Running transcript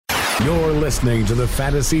You're listening to the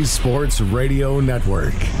Fantasy Sports Radio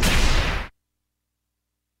Network.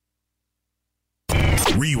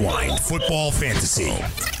 Rewind Football Fantasy.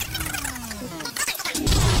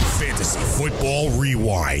 Fantasy Football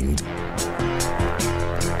Rewind.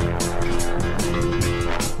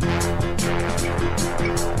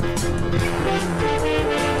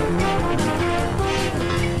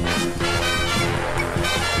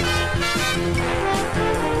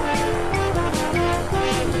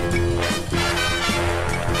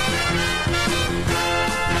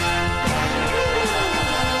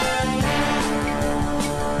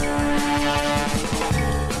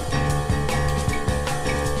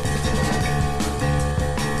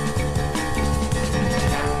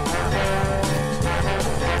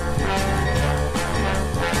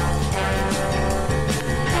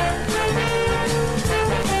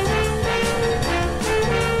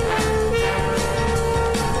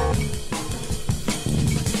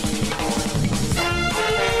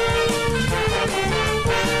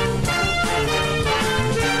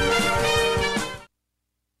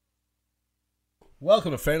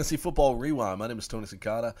 Welcome to Fantasy Football Rewind. My name is Tony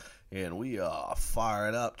Cicada, and we are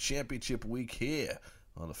firing up championship week here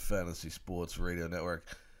on the Fantasy Sports Radio Network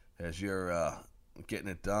as you're getting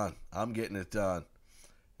it done. I'm getting it done,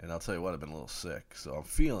 and I'll tell you what, I've been a little sick, so I'm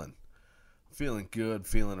feeling good,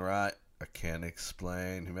 feeling right. I can't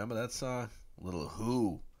explain. Remember that song? Little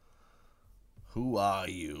Who. Who are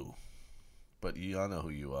you? But you all know who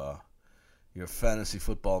you are. You're a fantasy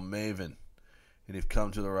football maven, and you've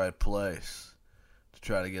come to the right place to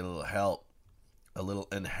try to get a little help, a little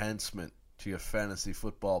enhancement to your fantasy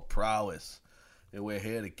football prowess. And we're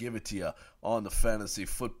here to give it to you on the Fantasy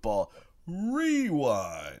Football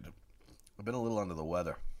Rewind. I've been a little under the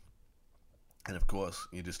weather. And of course,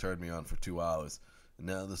 you just heard me on for 2 hours. And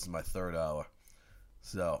now this is my third hour.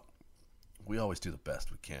 So, we always do the best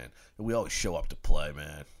we can. And we always show up to play,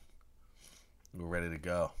 man. We're ready to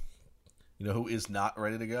go. You know who is not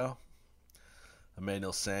ready to go?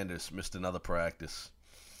 Emmanuel Sanders missed another practice.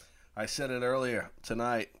 I said it earlier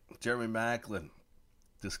tonight. Jeremy Maclin,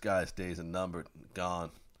 this guy's days are numbered,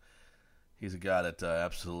 gone. He's a guy that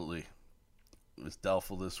absolutely was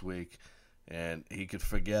doubtful this week, and he could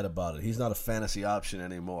forget about it. He's not a fantasy option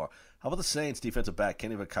anymore. How about the Saints defensive back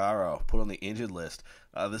Kenny Vaccaro, put on the injured list?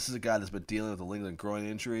 This is a guy that's been dealing with a lingering groin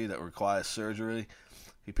injury that requires surgery.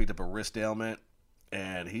 He picked up a wrist ailment,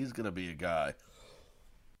 and he's going to be a guy.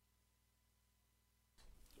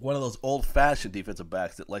 One of those old-fashioned defensive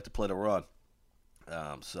backs that like to play the run.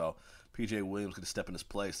 So P.J. Williams going to step in his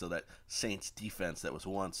place. So that Saints defense that was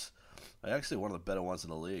once actually one of the better ones in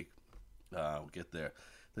the league. We'll get there.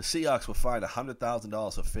 The Seahawks were fined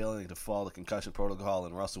 $100,000 for failing to follow the concussion protocol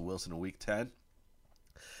in Russell Wilson in Week 10.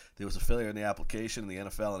 There was a failure in the application, and the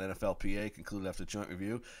NFL and NFLPA concluded after joint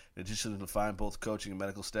review. In addition to the fine, both coaching and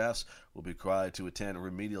medical staffs will be required to attend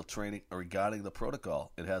remedial training regarding the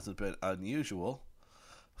protocol. It hasn't been unusual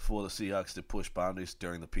for the Seahawks to push boundaries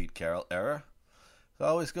during the Pete Carroll era. It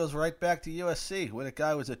always goes right back to USC, where the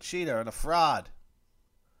guy was a cheater and a fraud.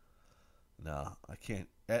 No, I can't.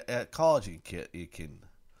 At college, you can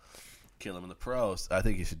kill him. In the pros, I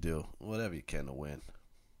think you should do whatever you can to win.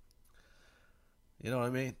 You know what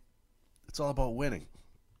I mean? It's all about winning.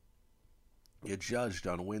 You're judged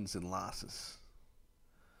on wins and losses.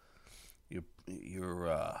 Your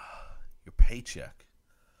paycheck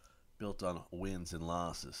built on wins and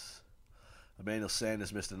losses. Emmanuel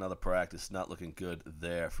Sanders missed another practice. Not looking good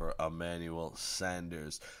there for Emmanuel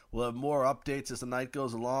Sanders. We'll have more updates as the night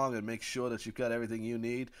goes along, and make sure that you've got everything you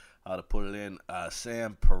need to put it in.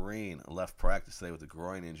 Sam Perrine left practice today with a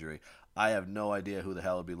groin injury. I have no idea who the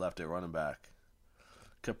hell would be left at running back.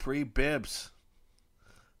 Capri Bibbs.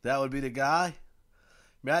 That would be the guy?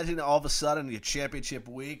 Imagine all of a sudden your championship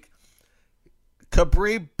week,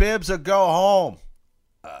 Capri Bibbs will go home.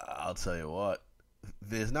 I'll tell you what,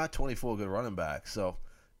 there's not 24 good running backs, so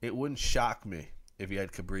it wouldn't shock me if you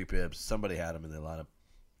had Capri Bibbs. Somebody had him in their lineup.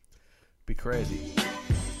 Be crazy.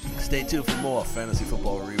 Stay tuned for more Fantasy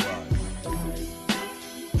Football Rewind.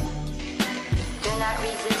 Do not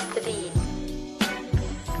resist the beat.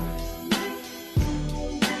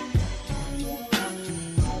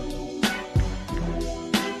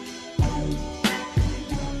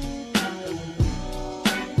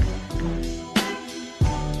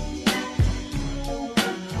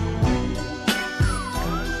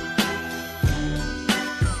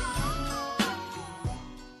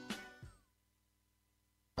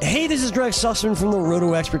 Hey, this is Greg Sussman from the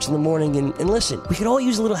Roto Experts in the Morning, and listen, we could all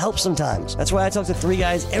use a little help sometimes. That's why I talk to 3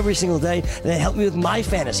 guys every single day that help me with my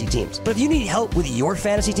fantasy teams. But if you need help with your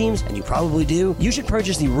fantasy teams, and you probably do, you should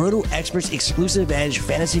purchase the Roto Experts Exclusive Edge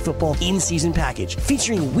Fantasy Football In-Season Package,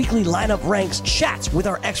 featuring weekly lineup ranks, chats with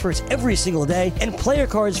our experts every single day, and player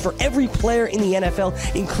cards for every player in the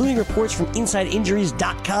NFL, including reports from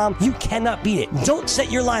InsideInjuries.com. You cannot beat it. Don't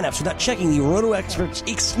set your lineups without checking the Roto Experts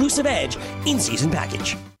Exclusive Edge In-Season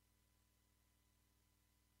Package.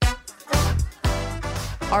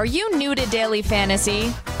 Are you new to daily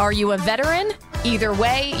fantasy? Are you a veteran? Either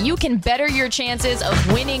way, you can better your chances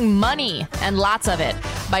of winning money, and lots of it,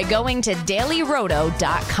 by going to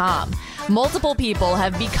dailyroto.com. Multiple people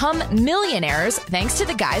have become millionaires thanks to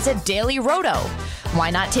the guys at Daily Roto.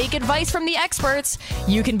 Why not take advice from the experts?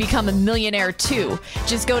 You can become a millionaire too.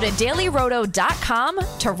 Just go to dailyroto.com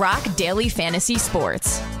to rock daily fantasy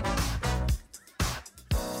sports.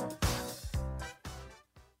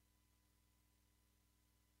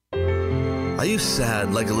 Are you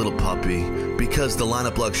sad like a little puppy? Because the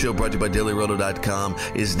Lineup Block Show, brought to you by DailyRoto.com,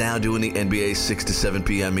 is now doing the NBA 6 to 7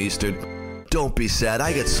 p.m. Eastern. Don't be sad.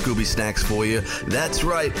 I got Scooby Snacks for you. That's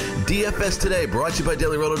right. DFS Today, brought to you by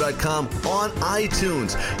DailyRoto.com on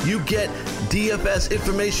iTunes. You get DFS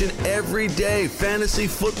information every day. Fantasy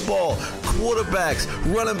football, quarterbacks,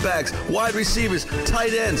 running backs, wide receivers,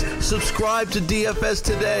 tight ends. Subscribe to DFS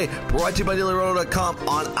Today, brought to you by DailyRoto.com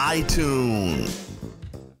on iTunes.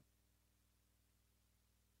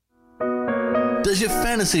 Does your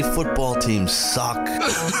fantasy football team suck?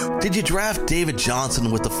 Did you draft David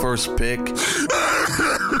Johnson with the first pick?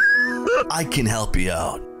 I can help you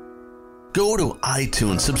out. Go to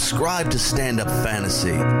iTunes, subscribe to Stand Up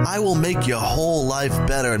Fantasy. I will make your whole life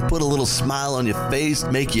better and put a little smile on your face,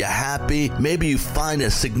 make you happy. Maybe you find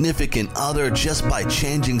a significant other just by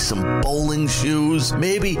changing some bowling shoes.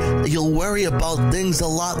 Maybe you'll worry about things a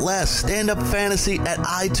lot less. Stand Up Fantasy at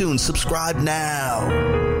iTunes. Subscribe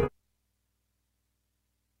now.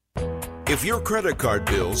 If your credit card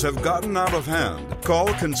bills have gotten out of hand,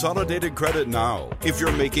 call Consolidated Credit now. If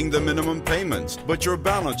you're making the minimum payments, but your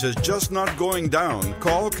balance is just not going down,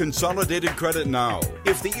 call Consolidated Credit now.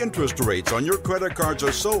 If the interest rates on your credit cards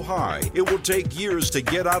are so high, it will take years to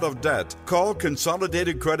get out of debt, call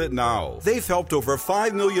Consolidated Credit now. They've helped over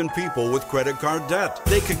 5 million people with credit card debt.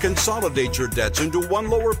 They can consolidate your debts into one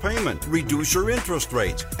lower payment, reduce your interest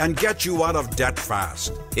rates, and get you out of debt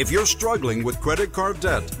fast. If you're struggling with credit card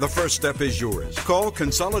debt, the first step is yours. Call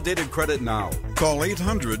Consolidated Credit now. Call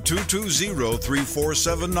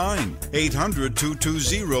 800-220-3479.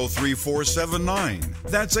 800-220-3479.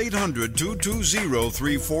 That's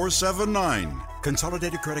 800-220-3479.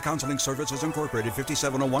 Consolidated Credit Counseling Services Incorporated,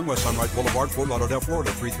 5701 West Sunrise Boulevard, Fort Lauderdale,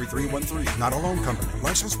 Florida, 33313. Not a loan company.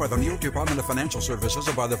 Licensed by the New York Department of Financial Services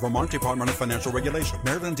and by the Vermont Department of Financial Regulation.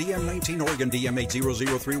 Maryland DM 19, Oregon DM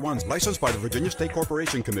 80031. Licensed by the Virginia State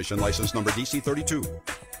Corporation Commission. License number DC 32.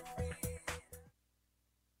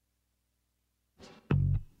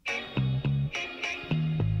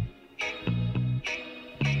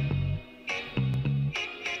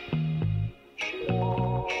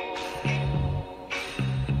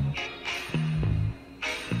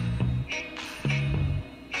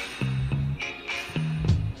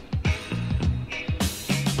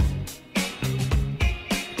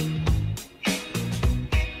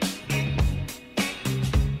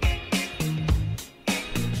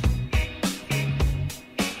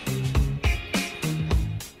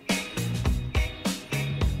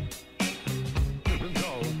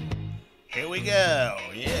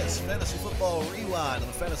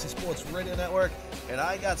 Fantasy Sports Radio Network, and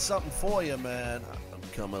I got something for you, man. I'm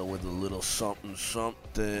coming with a little something.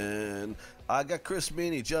 I got Chris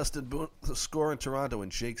Meany, Justin Boone, the score in Toronto,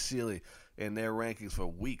 and Jake Seeley in their rankings for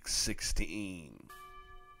Week 16.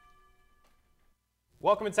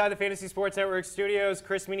 Welcome inside the Fantasy Sports Network studios.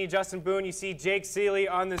 Chris Meany, Justin Boone. You see Jake Seeley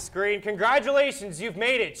on the screen. Congratulations, you've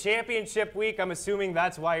made it. Championship week. I'm assuming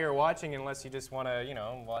that's why you're watching, unless you just want to,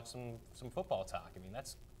 watch some football talk. I mean,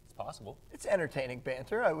 that's possible. It's entertaining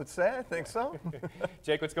banter, I would say. I think so.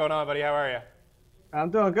 Jake, what's going on, buddy? How are you?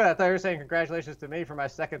 I'm doing good. I thought you were saying congratulations to me for my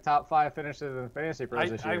second top 5 finishes in the Fantasy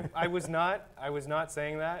Pros this year. I was not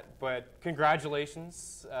saying that, but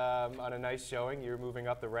congratulations on a nice showing. You're moving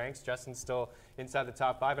up the ranks. Justin's still inside the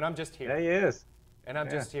top 5, and I'm just here. Yeah, he is. And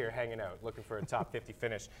I'm just here hanging out, looking for a top 50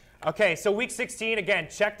 finish. Okay, so Week 16, again,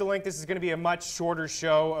 check the link. This is going to be a much shorter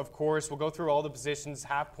show, of course. We'll go through all the positions,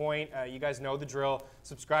 half point. You guys know the drill.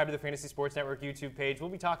 Subscribe to the Fantasy Sports Network YouTube page.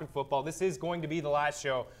 We'll be talking football. This is going to be the last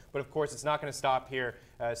show, but of course it's not going to stop here.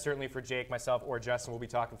 Certainly for Jake, myself, or Justin, we'll be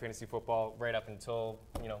talking fantasy football right up until,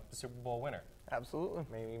 the Super Bowl winner. Absolutely.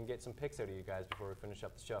 Maybe even get some picks out of you guys before we finish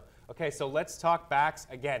up the show. Okay, so let's talk backs.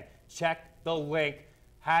 Again, check the link.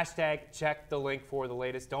 Hashtag check the link for the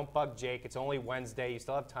latest. Don't bug Jake. It's only Wednesday. You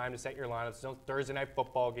still have time to set your lineups. There's no Thursday night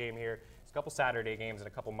football game here. There's a couple Saturday games and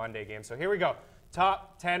a couple Monday games. So here we go.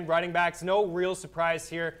 Top 10 running backs. No real surprise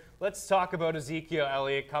here. Let's talk about Ezekiel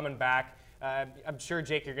Elliott coming back. I'm sure,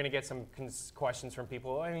 Jake, you're going to get some questions from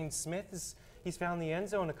people. I mean, he's found the end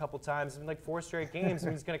zone a couple times in like 4 straight games,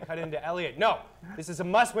 and he's going to cut into Elliott. No, this is a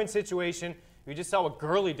must-win situation. We just saw what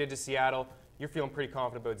Gurley did to Seattle. You're feeling pretty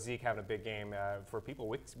confident about Zeke having a big game for people.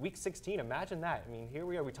 Week 16, imagine that. I mean, here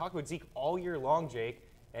we are. We talk about Zeke all year long, Jake,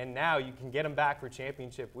 and now you can get him back for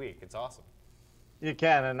championship week. It's awesome. You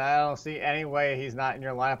can, and I don't see any way he's not in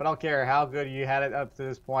your lineup. I don't care how good you had it up to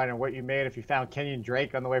this point or what you made. If you found Kenyon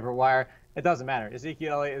Drake on the waiver wire, it doesn't matter.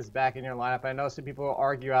 Ezekiel Elliott is back in your lineup. I know some people will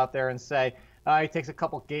argue out there and say he takes a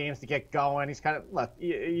couple games to get going. He's kind of, look,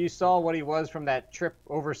 you saw what he was from that trip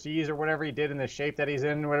overseas or whatever he did in the shape that he's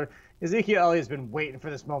in. Whatever. Ezekiel Elliott's been waiting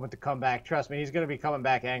for this moment to come back. Trust me, he's going to be coming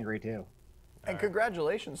back angry too. And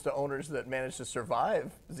congratulations to owners that managed to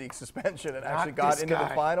survive Zeke's suspension and actually got into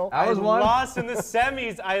the final. I lost in the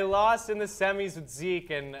semis. I lost in the semis with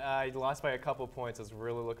Zeke, and I lost by a couple points. I was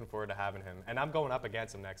really looking forward to having him. And I'm going up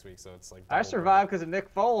against him next week, so it's like... I survived because of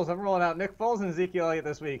Nick Foles. I'm rolling out Nick Foles and Ezekiel Elliott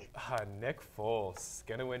this week. Nick Foles,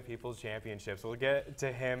 going to win people's championships. We'll get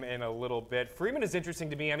to him in a little bit. Freeman is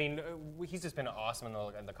interesting to me. I mean, he's just been awesome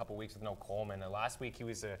in the couple weeks with no Coleman. Last week, he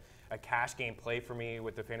was a cash game play for me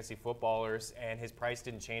with the fantasy footballers, and his price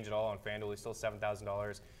didn't change at all on FanDuel. He's still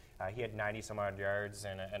 $7,000. He had 90-some-odd yards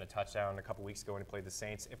and a touchdown a couple weeks ago when he played the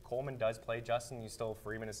Saints. If Coleman does play, Justin,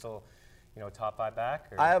 Freeman is still, top 5 back?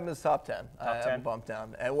 Or? I have him as top 10. I have him bumped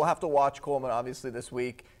down. And we'll have to watch Coleman, obviously, this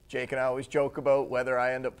week. Jake and I always joke about whether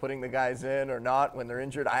I end up putting the guys in or not when they're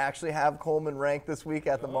injured. I actually have Coleman ranked this week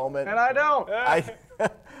at the moment. And I don't.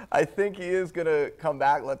 I think he is going to come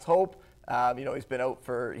back. Let's hope. He's been out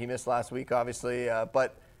he missed last week, obviously.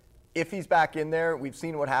 But if he's back in there, we've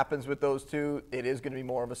seen what happens with those two. It is going to be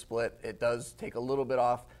more of a split. It does take a little bit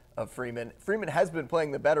off of Freeman. Freeman has been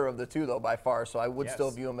playing the better of the two, though, by far, so I would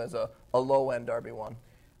still view him as a low-end RB1.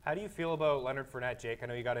 How do you feel about Leonard Fournette, Jake? I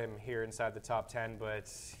know you got him here inside the top 10, but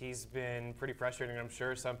he's been pretty frustrating. I'm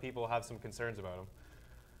sure some people have some concerns about him.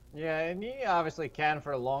 Yeah, and he obviously can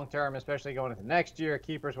for long term, especially going into next year,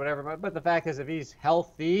 keepers, whatever. But the fact is, if he's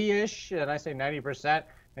healthy-ish, and I say 90%,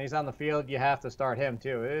 and he's on the field, you have to start him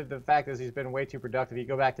too. The fact is he's been way too productive. You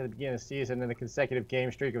go back to the beginning of the season and a consecutive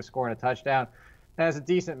game streak of scoring a touchdown. That is a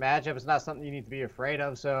decent matchup. It's not something you need to be afraid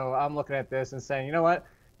of. So I'm looking at this and saying, you know what?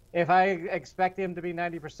 If I expect him to be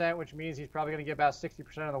 90%, which means he's probably going to get about 60%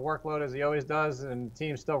 of the workload as he always does, and the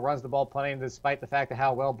team still runs the ball plenty despite the fact of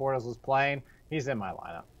how well Bortles is playing, he's in my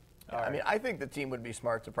lineup. I mean, I think the team would be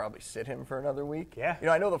smart to probably sit him for another week. Yeah.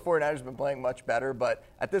 I know the 49ers have been playing much better, but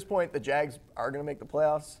at this point, the Jags are going to make the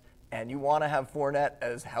playoffs, and you want to have Fournette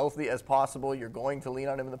as healthy as possible. You're going to lean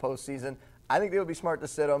on him in the postseason. I think they would be smart to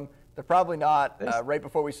sit him. They're probably not. Right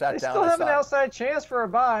before we sat down, they still have an outside chance for a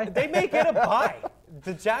bye. They may get a bye.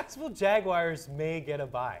 The Jacksonville Jaguars may get a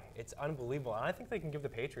bye. It's unbelievable. And I think they can give the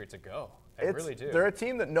Patriots a go. I really do. They're a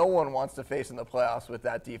team that no one wants to face in the playoffs with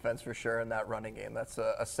that defense for sure and that running game. That's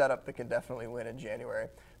a setup that can definitely win in January.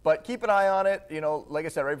 But keep an eye on it. Like I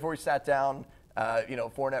said, right before we sat down,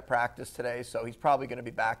 Fournette practiced today, so he's probably going to be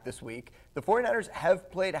back this week. The 49ers have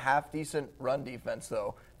played half-decent run defense,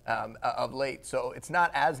 though, of late. So it's not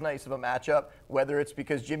as nice of a matchup, whether it's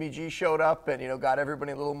because Jimmy G showed up and, got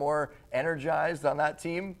everybody a little more energized on that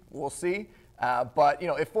team. We'll see. But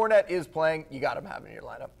if Fournette is playing, you got him having in your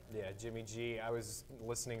lineup. Yeah, Jimmy G. I was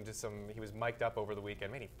listening to he was mic'd up over the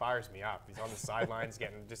weekend. Man, he fires me up. He's on the sidelines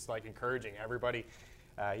getting just encouraging everybody.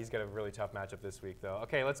 He's got a really tough matchup this week, though.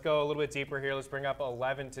 Okay, let's go a little bit deeper here. Let's bring up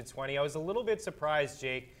 11 to 20. I was a little bit surprised,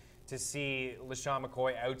 Jake, to see LeSean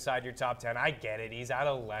McCoy outside your top 10. I get it. He's at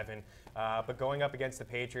 11. But going up against the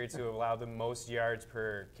Patriots, who have allowed the most yards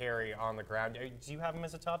per carry on the ground, do you have him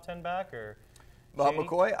as a top 10 back? Or Well,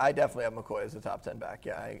 McCoy, I definitely have McCoy as a top 10 back.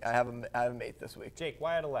 Yeah, I have him 8th this week. Jake,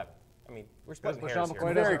 why at 11? I mean, we're splitting hairs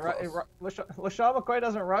LeSean here. LeSean McCoy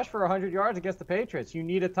doesn't rush for 100 yards against the Patriots. You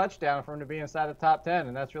need a touchdown for him to be inside the top 10,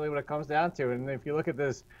 and that's really what it comes down to. And if you look at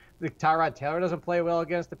this, Tyrod Taylor doesn't play well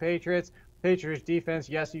against the Patriots. Patriots defense,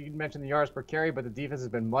 yes, you mentioned the yards per carry, but the defense has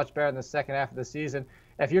been much better in the second half of the season.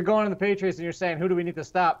 If you're going to the Patriots and you're saying, who do we need to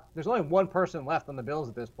stop? There's only one person left on the Bills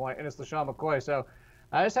at this point, and it's LeSean McCoy. So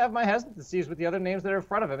I just have my hesitancies with the other names that are in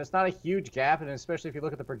front of him. It's not a huge gap, and especially if you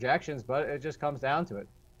look at the projections, but it just comes down to it.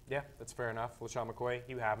 Yeah, that's fair enough. LeSean McCoy,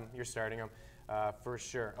 you have him. You're starting him for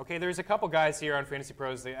sure. Okay, there's a couple guys here on Fantasy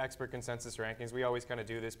Pros, the expert consensus rankings. We always kind of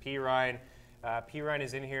do this. P. Ryan Perine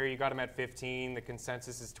is in here. You got him at 15. The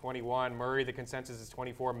consensus is 21. Murray, the consensus is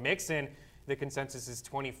 24. Mixon, the consensus is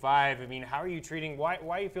 25. I mean, how are you treating, why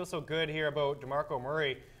do you feel so good here about DeMarco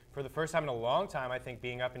Murray for the first time in a long time, I think,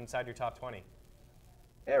 being up inside your top 20?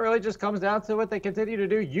 It really just comes down to what they continue to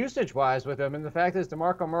do usage-wise with him. And the fact is,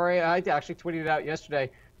 DeMarco Murray, I actually tweeted it out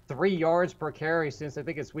yesterday, 3 yards per carry since I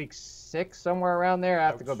think it's week 6, somewhere around there. I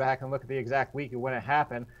have to go back and look at the exact week when it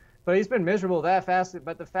happened. But he's been miserable that fast.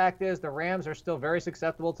 But the fact is, the Rams are still very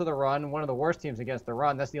susceptible to the run, one of the worst teams against the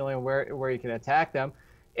run. That's the only where you can attack them.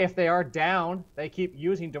 If they are down, they keep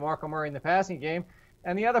using DeMarco Murray in the passing game.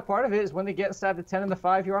 And the other part of it is when they get inside the 10 and the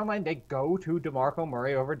 5-yard line, they go to DeMarco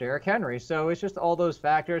Murray over Derrick Henry. So it's just all those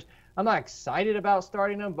factors. I'm not excited about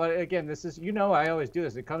starting him, but again, this is, I always do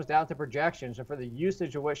this. It comes down to projections. And for the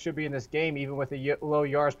usage of what should be in this game, even with the low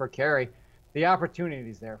yards per carry, the opportunity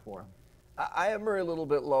is there for him. I have Murray a little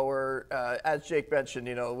bit lower. As Jake mentioned,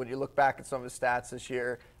 when you look back at some of his stats this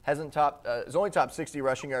year, has only topped 60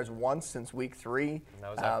 rushing yards once since week 3. And that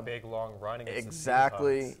was that big, long run against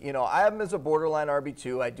exactly. the Seahawks. I have him as a borderline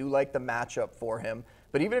RB2. I do like the matchup for him.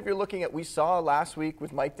 But even if you're looking at, we saw last week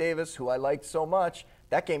with Mike Davis, who I liked so much,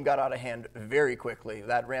 that game got out of hand very quickly.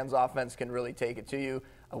 That Rams offense can really take it to you.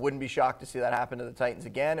 I wouldn't be shocked to see that happen to the Titans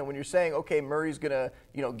again. And when you're saying, okay, Murray's going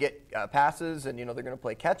to, get passes and, they're going to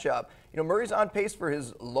play catch up, Murray's on pace for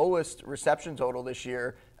his lowest reception total this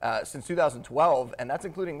year since 2012, and that's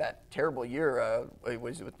including that terrible year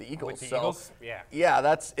with the Eagles. With the Eagles? Yeah.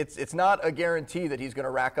 Yeah, it's not a guarantee that he's going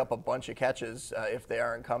to rack up a bunch of catches if they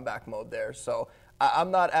are in comeback mode there. So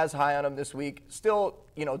I'm not as high on him this week. Still,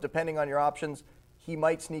 depending on your options, he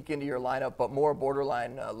might sneak into your lineup, but more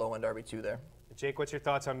borderline low-end RB2 there. Jake, what's your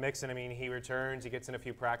thoughts on Mixon? I mean, he returns, he gets in a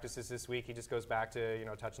few practices this week. He just goes back to,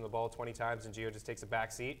 touching the ball 20 times, and Gio just takes a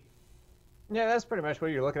back seat. Yeah, that's pretty much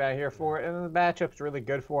what you're looking at here for it. And the matchup's really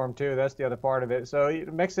good for him, too. That's the other part of it. So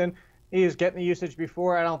Mixon, he's getting the usage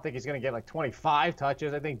before. I don't think he's going to get like 25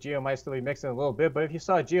 touches. I think Gio might still be mixing a little bit. But if you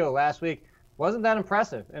saw Gio last week, wasn't that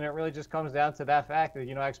impressive. And it really just comes down to that fact that,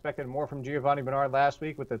 I expected more from Giovanni Bernard last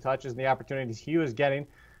week with the touches and the opportunities he was getting.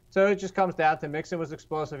 So it just comes down to Mixon was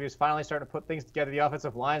explosive. He was finally starting to put things together. The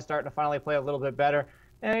offensive line starting to finally play a little bit better.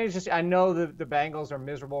 And I know the Bengals are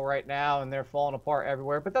miserable right now and they're falling apart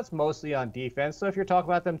everywhere, but that's mostly on defense. So if you're talking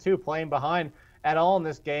about them too playing behind at all in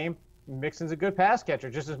this game, Mixon's a good pass catcher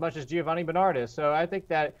just as much as Giovanni Bernard is. So I think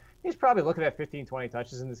that he's probably looking at 15, 20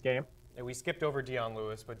 touches in this game. And we skipped over Dion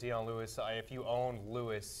Lewis, but Dion Lewis, if you own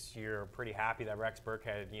Lewis, you're pretty happy that Rex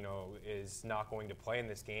Burkhead, is not going to play in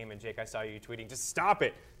this game. And Jake, I saw you tweeting, just stop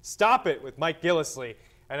it with Mike Gillislee.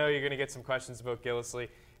 I know you're going to get some questions about Gillislee.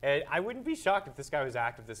 And I wouldn't be shocked if this guy was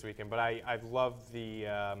active this weekend, but I love the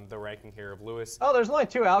ranking here of Lewis. Oh, there's only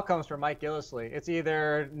 2 outcomes for Mike Gillislee. It's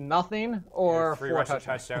either nothing or 3 rushing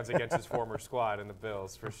touchdowns against his former squad in the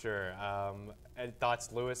Bills, for sure. And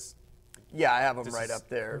thoughts, Lewis? Yeah, I have him right up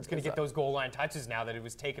there. He's going to get those goal line touches now that it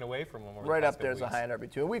was taken away from him. Right up there as a high-end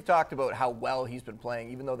RB2. And we've talked about how well he's been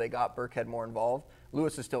playing. Even though they got Burkhead more involved,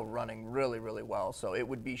 Lewis is still running really, really well. So it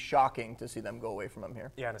would be shocking to see them go away from him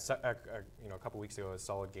here. Yeah, and a couple weeks ago, a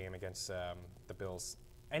solid game against the Bills.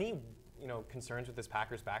 Any concerns with this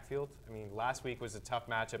Packers backfield? I mean, last week was a tough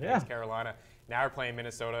matchup against Carolina. Now we're playing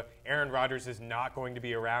Minnesota. Aaron Rodgers is not going to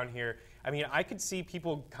be around here. I mean, I could see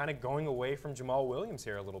people kind of going away from Jamal Williams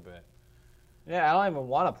here a little bit. Yeah, I don't even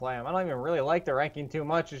want to play him. I don't even really like the ranking too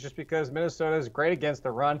much. It's just because Minnesota is great against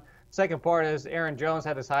the run. Second part is Aaron Jones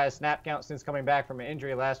had his highest snap count since coming back from an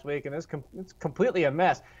injury last week, and it's completely a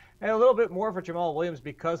mess. And a little bit more for Jamal Williams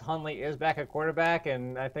because Hundley is back at quarterback,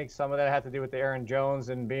 and I think some of that had to do with the Aaron Jones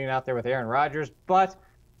and being out there with Aaron Rodgers. But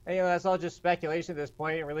that's all just speculation at this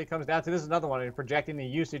point. It really comes down to this is another one, projecting the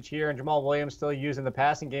usage here, and Jamal Williams still using the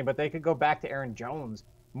passing game, but they could go back to Aaron Jones.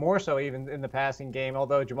 More so even in the passing game,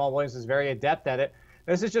 although Jamal Williams is very adept at it.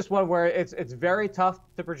 This is just one where it's very tough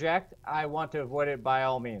to project. I want to avoid it by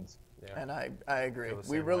all means. Yeah. And I agree.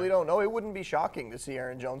 We really don't know. It wouldn't be shocking to see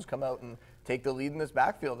Aaron Jones come out and take the lead in this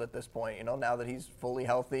backfield at this point, now that he's fully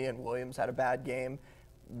healthy and Williams had a bad game.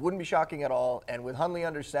 Wouldn't be shocking at all. And with Hundley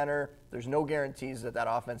under center, there's no guarantees that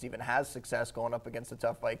offense even has success going up against a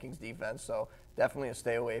tough Vikings defense. So definitely a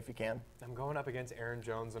stay away if you can. I'm going up against Aaron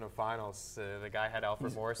Jones in a finals. The guy had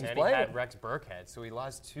Alfred Morris and he had Rex Burkhead. So he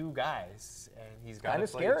lost 2 guys. And he's got kind of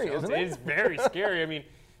scary, isn't it? It is very scary. I mean,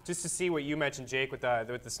 just to see what you mentioned, Jake, with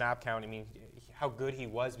the snap count. I mean, how good he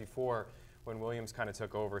was before when Williams kind of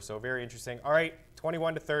took over. So very interesting. All right,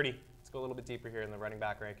 21 to 30. Let's go a little bit deeper here in the running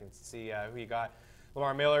back rankings. See who you got.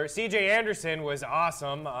 Lamar Miller. C.J. Anderson was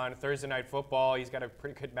awesome on Thursday Night Football. He's got a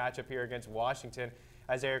pretty good matchup here against Washington.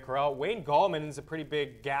 Isaiah Corral. Wayne Gallman is a pretty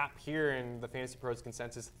big gap here in the Fantasy Pros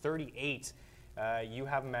consensus, 38. You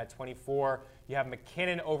have him at 24. You have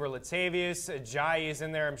McKinnon over Latavius. Ajayi is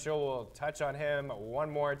in there. I'm sure we'll touch on him one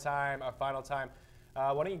more time, a final time.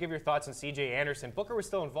 Why don't you give your thoughts on C.J. Anderson? Booker was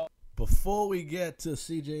still involved. Before we get to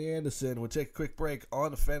C.J. Anderson, we'll take a quick break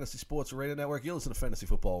on the Fantasy Sports Radio Network. You'll listen to Fantasy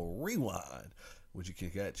Football Rewind, which you can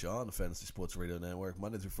catch on the Fantasy Sports Radio Network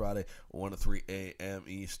Monday through Friday, 1 to 3 a.m.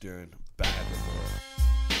 Eastern. Back at the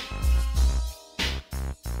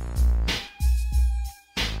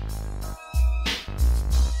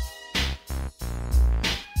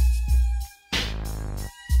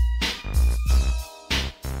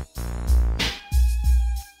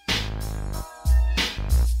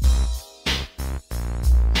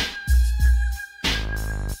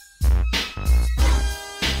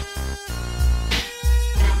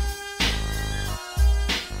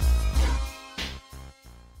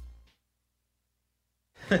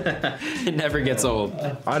It never gets old.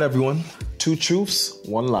 All right, everyone. 2 truths,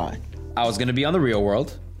 1 lie. I was going to be on The Real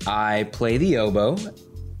World. I play the oboe.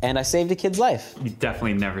 And I saved a kid's life. You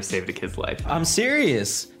definitely never saved a kid's life. I'm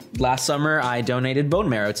serious. Last summer, I donated bone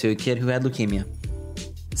marrow to a kid who had leukemia.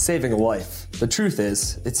 Saving a life. The truth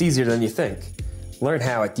is, it's easier than you think. Learn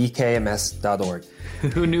how at dkms.org.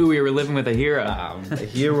 Who knew we were living with a hero? A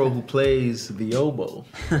hero who plays the oboe.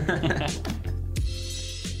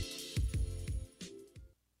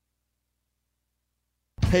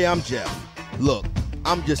 Hey, I'm Jeff. Look,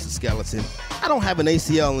 I'm just a skeleton. I don't have an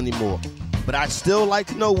ACL anymore, but I'd still like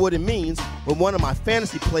to know what it means when one of my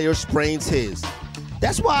fantasy players sprains his.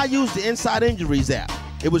 That's why I use the Inside Injuries app.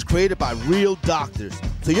 It was created by real doctors,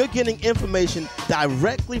 so you're getting information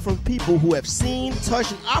directly from people who have seen,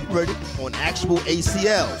 touched, and operated on actual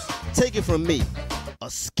ACLs. Take it from me, a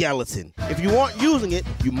skeleton. If you aren't using it,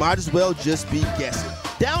 you might as well just be guessing.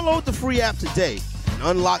 Download the free app today and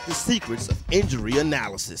unlock the secrets of injury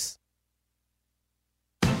analysis.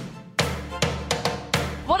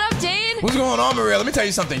 What up, Dane? What's going on, Maria? Let me tell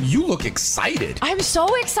you something. You look excited. I'm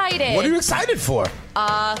so excited. What are you excited for?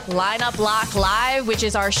 Lineup Lock Live, which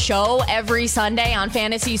is our show every Sunday on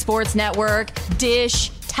Fantasy Sports Network,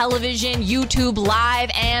 Dish, television, YouTube Live,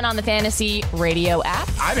 and on the Fantasy Radio app.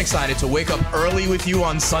 I'm excited to wake up early with you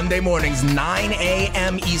on Sunday mornings, 9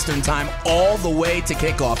 a.m. Eastern time, all the way to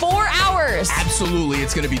kickoff. 4 hours. Absolutely.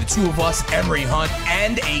 It's going to be the two of us, Emery Hunt,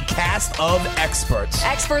 and a cast of experts.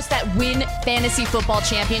 Experts that win fantasy football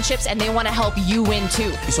championships, and they want to help you win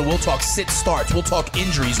too. So we'll talk sit starts, we'll talk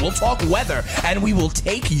injuries, we'll talk weather, and we will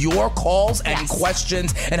take your calls and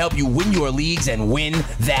questions and help you win your leagues and win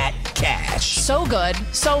that cash. So good.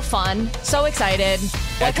 So fun, so excited.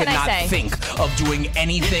 What can I say? I could not think of doing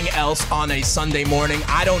anything else on a Sunday morning.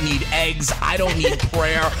 I don't need eggs. I don't need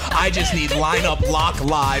prayer. I just need Lineup Lock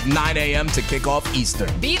Live, 9 a.m. to kick off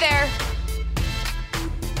Eastern. Be there.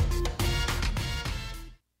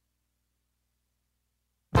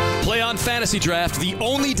 Play on Fantasy Draft, the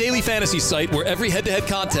only daily fantasy site where every head-to-head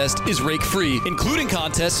contest is rake-free, including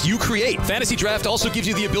contests you create. Fantasy Draft also gives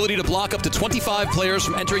you the ability to block up to 25 players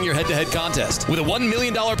from entering your head-to-head contest. With a $1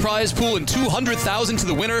 million prize pool and $200,000 to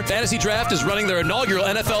the winner, Fantasy Draft is running their inaugural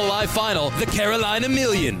NFL Live Final, the Carolina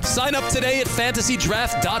Million. Sign up today at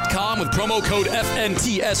fantasydraft.com with promo code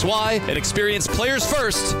FNTSY and experience players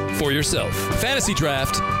first for yourself. Fantasy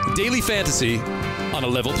Draft, daily fantasy on a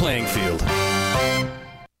level playing field.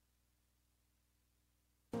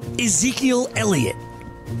 Ezekiel Elliott,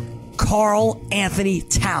 Carl Anthony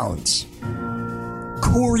Towns,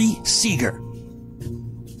 Corey Seager.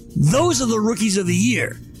 Those are the rookies of the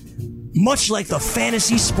year, much like the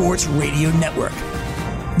Fantasy Sports Radio Network.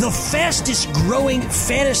 The fastest growing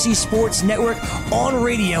fantasy sports network on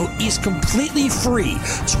radio is completely free,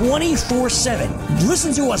 24/7.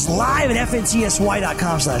 Listen to us live at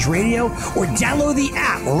fntsy.com/radio or download the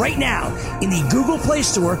app right now in the Google Play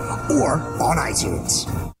Store or on iTunes.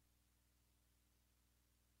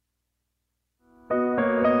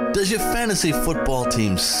 Does your fantasy football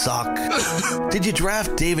team suck? Did you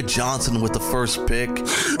draft David Johnson with the first pick?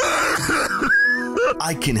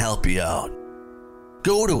 I can help you out.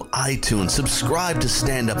 Go to iTunes, subscribe to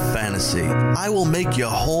Stand Up Fantasy. I will make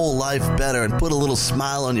your whole life better and put a little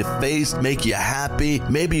smile on your face, make you happy.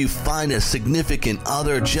 Maybe you find a significant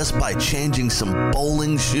other just by changing some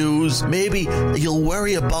bowling shoes. Maybe you'll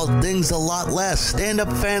worry about things a lot less. Stand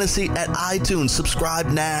Up Fantasy at iTunes. Subscribe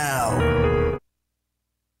now.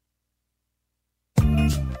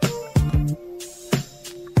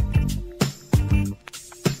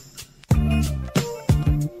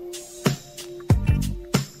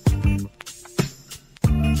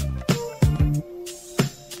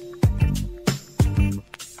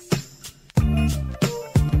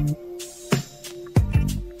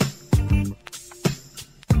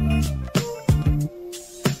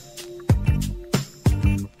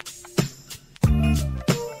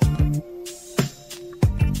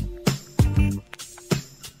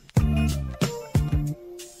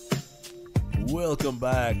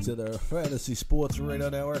 back to the Fantasy Sports Radio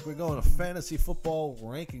Network. We're going to Fantasy Football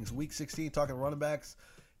Rankings Week 16, talking running backs.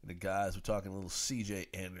 And the guys, we're talking a little C.J.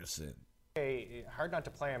 Anderson. Hey, hard not to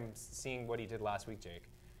play him seeing what he did last week, Jake.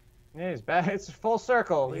 Yeah, he's back. It's full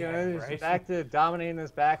circle. Yeah, He's right? back to dominating this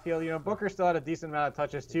backfield. Booker still had a decent amount of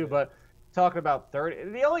touches too, but talking about 30,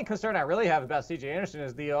 the only concern I really have about C.J. Anderson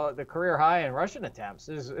is the career high in rushing attempts.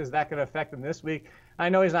 Is that going to affect him this week? I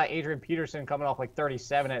know he's not Adrian Peterson coming off like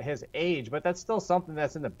 37 at his age, but that's still something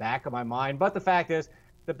that's in the back of my mind. But the fact is,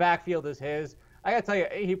 the backfield is his. I got to tell you,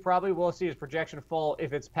 he probably will see his projection fall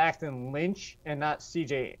if it's Paxton Lynch and not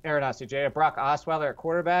Brock Osweiler at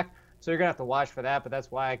quarterback. So you're going to have to watch for that, but that's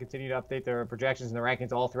why I continue to update the projections and the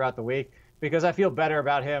rankings all throughout the week, because I feel better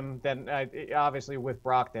about him than obviously with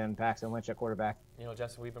Brock than Paxton Lynch at quarterback.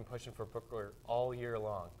 Justin, we've been pushing for Booker all year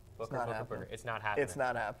long. Booker. It's not happening. It's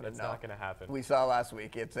not happening. It's not going to happen. We saw last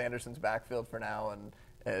week. It's Anderson's backfield for now, and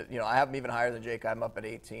I have him even higher than Jake. I'm up at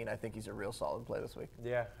 18. I think he's a real solid play this week.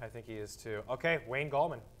 Yeah, I think he is too. Okay, Wayne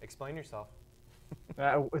Gallman, explain yourself.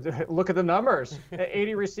 Look at the numbers.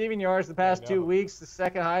 80 receiving yards the past 2 weeks, the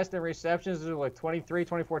second highest in receptions. There's like 23,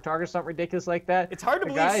 24 targets, something ridiculous like that. It's hard to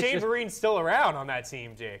believe Shane Vereen's still around on that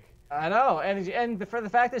team, Jake. I know, and for the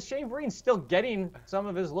fact that Shane Vereen's still getting some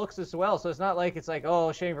of his looks as well, so it's not like it's like,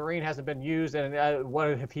 oh, Shane Vereen hasn't been used, and what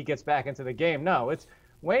if he gets back into the game? No, it's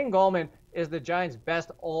Wayne Gallman is the Giants'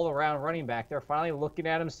 best all-around running back. They're finally looking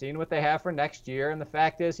at him, seeing what they have for next year, and the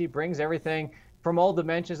fact is he brings everything from all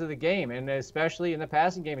dimensions of the game, and especially in the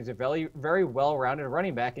passing game, he's a very, very well-rounded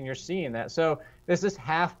running back, and you're seeing that. So this is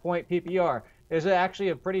half-point PPR. There's actually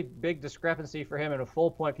a pretty big discrepancy for him in a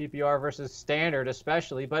full-point PPR versus standard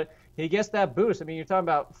especially, but he gets that boost. I mean, you're talking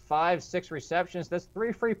about 5-6 receptions. That's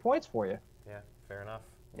 3 free points for you. Yeah, fair enough.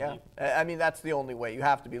 Yeah, I mean, that's the only way. You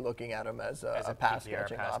have to be looking at him as a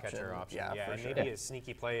pass-catching option. Yeah, for and sure. maybe a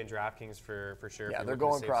sneaky play in DraftKings for sure. Yeah, they're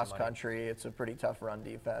going cross-country. It's a pretty tough run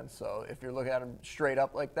defense. So if you're looking at him straight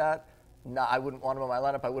up like that, I wouldn't want him in my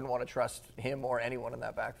lineup. I wouldn't want to trust him or anyone in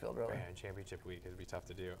that backfield, really. Yeah, in championship week, it'd be tough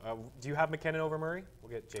to do. Do you have McKinnon over Murray?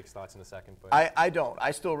 We'll get Jake's thoughts in a second. But I don't.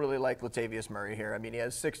 I still really like Latavius Murray here. I mean, he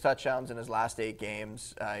has 6 touchdowns in his last 8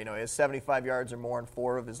 games. He has 75 yards or more in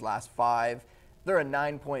 4 of his last 5. They're a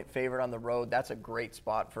 9-point favorite on the road. That's a great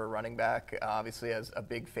spot for a running back. Obviously, as a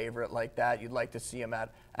big favorite like that, you'd like to see him at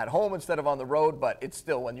home instead of on the road, but it's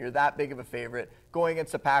still, when you're that big of a favorite, going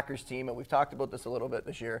against a Packers team, and we've talked about this a little bit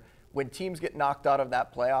this year, when teams get knocked out of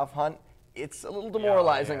that playoff hunt, it's a little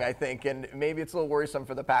demoralizing, I think, and maybe it's a little worrisome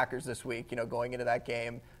for the Packers this week, going into that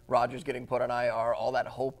game, Rodgers getting put on IR, all that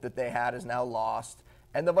hope that they had is now lost.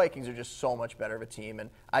 And the Vikings are just so much better of a team. And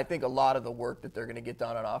I think a lot of the work that they're going to get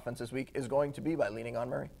done on offense this week is going to be by leaning on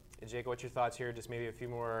Murray. Jake, what's your thoughts here? Just maybe a few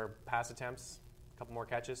more pass attempts, a couple more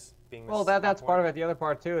catches? Well, that's part of it. The other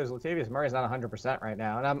part, too, is Latavius Murray's not 100% right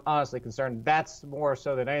now. And I'm honestly concerned that's more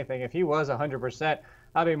so than anything. If he was 100%,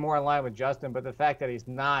 I'd be more in line with Justin. But the fact that he's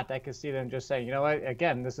not, I could see them just saying, you know what,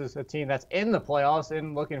 again, this is a team that's in the playoffs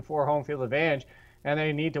and looking for home field advantage. And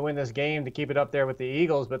they need to win this game to keep it up there with the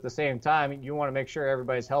Eagles. But at the same time, you want to make sure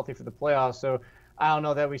everybody's healthy for the playoffs. So I don't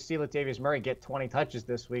know that we see Latavius Murray get 20 touches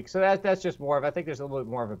this week. So that's just more of, I think there's a little bit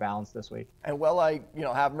more of a balance this week. And while I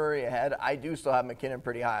have Murray ahead, I do still have McKinnon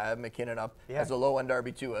pretty high. I have McKinnon up as a low-end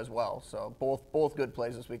RB2 as well. So both good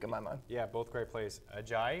plays this week in my mind. Yeah, both great plays.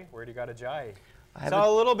 Ajayi, where do you got Ajayi? Saw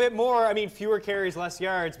a little bit more. I mean, fewer carries, less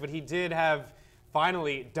yards, but he did have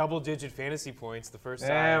finally double-digit fantasy points the first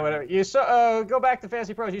time. Yeah, whatever. You saw. Go back to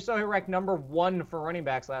Fantasy Pros. You saw he ranked number 1 for running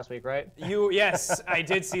backs last week, right? Yes, I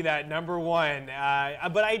did see that, number 1.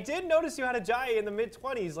 But I did notice you had Ajayi in the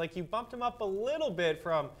mid-20s. Like, you bumped him up a little bit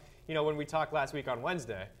from, when we talked last week on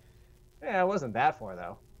Wednesday. Yeah, it wasn't that far,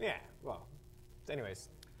 though. Yeah, well, anyways.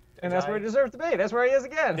 And that's where he deserves to be. That's where he is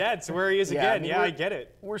again. That's where he is again. I get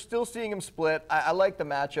it. We're still seeing him split. I like the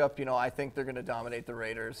matchup. I think they're going to dominate the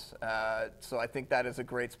Raiders. So I think that is a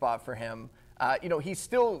great spot for him. He's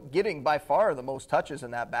still getting by far the most touches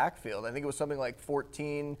in that backfield. I think it was something like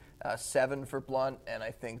 14, 7 for Blunt, and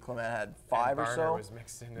I think Clement had 5 or so. Barner was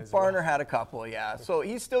mixed in as well. Barner had a couple, yeah. So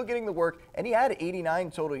he's still getting the work, and he had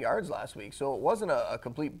 89 total yards last week. So it wasn't a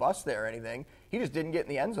complete bust there or anything. He just didn't get in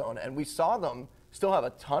the end zone, and we saw them still have a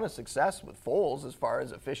ton of success with Foles as far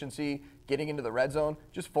as efficiency, getting into the red zone.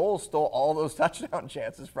 Just Foles stole all those touchdown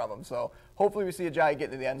chances from him. So hopefully we see Ajayi get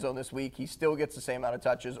into the end zone this week. He still gets the same amount of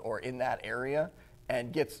touches or in that area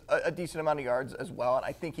and gets a decent amount of yards as well. And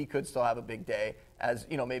I think he could still have a big day as,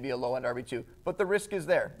 maybe a low-end RB2. But the risk is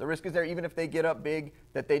there. The risk is there even if they get up big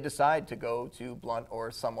that they decide to go to Blunt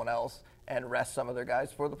or someone else and rest some of their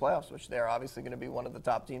guys for the playoffs, which they're obviously going to be one of the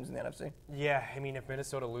top teams in the NFC. Yeah, I mean, if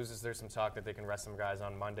Minnesota loses, there's some talk that they can rest some guys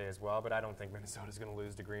on Monday as well, but I don't think Minnesota's going to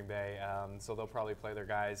lose to Green Bay, so they'll probably play their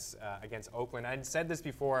guys against Oakland. I said this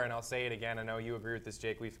before, and I'll say it again. I know you agree with this,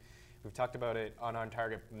 Jake. We've talked about it on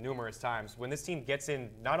Target numerous times. When this team gets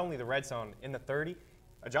in not only the red zone, in the 30,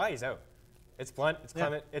 Ajayi's out. It's Blunt, it's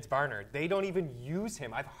Clement, it's Barnard. They don't even use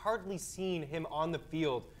him. I've hardly seen him on the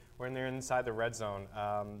field when they're inside the red zone.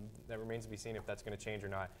 That remains to be seen if that's going to change or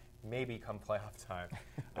not. Maybe come playoff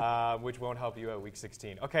time, which won't help you out Week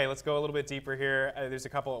 16. Okay, let's go a little bit deeper here. There's a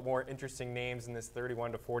couple of more interesting names in this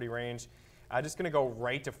 31 to 40 range. I'm just going to go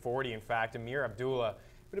right to 40, in fact. Ameer Abdullah.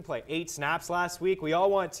 We did play 8 snaps last week. We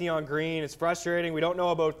all want Tion Green. It's frustrating. We don't know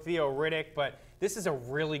about Theo Riddick, but this is a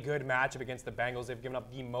really good matchup against the Bengals. They've given up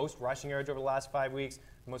the most rushing yards over the last 5 weeks,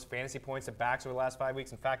 the most fantasy points to backs over the last 5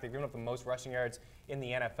 weeks. In fact, they've given up the most rushing yards in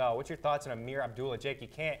the NFL. What's your thoughts on Ameer Abdullah? Jake, you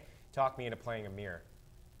can't talk me into playing Ameer.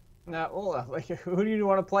 No, who do you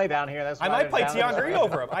want to play down here? That's I might play Tion Green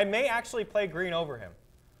over him. I may actually play Green over him.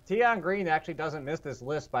 Tion Green actually doesn't miss this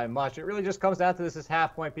list by much. It really just comes down to this is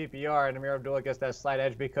half-point PPR, and Ameer Abdullah gets that slight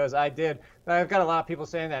edge because I've got a lot of people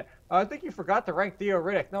saying that, I think you forgot to rank Theo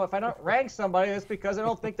Riddick. No, if I don't rank somebody, it's because I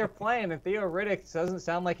don't think they're playing, and Theo Riddick doesn't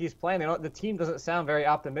sound like he's playing. The team doesn't sound very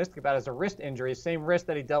optimistic about his wrist injury, same wrist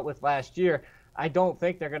that he dealt with last year. I don't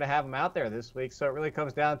think they're going to have him out there this week, so it really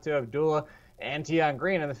comes down to Abdullah and Tion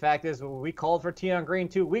Green, and the fact is we called for Tion Green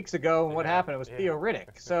 2 weeks ago, and what happened? It was Theo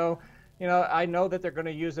Riddick. So, I know that they're going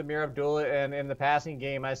to use Ameer Abdullah, and in the passing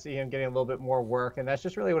game, I see him getting a little bit more work, and that's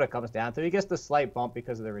just really what it comes down to. He gets the slight bump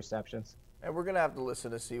because of the receptions. And we're going to have to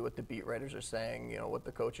listen to see what the beat writers are saying, what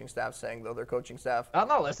the coaching staff's saying, though their coaching staff. I'm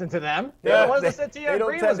not listening to them. They don't want to listen to Tion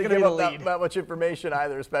Green was going to be the lead. That much information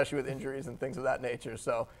either, especially with injuries and things of that nature.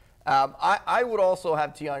 So I would also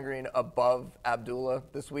have Tion Green above Abdullah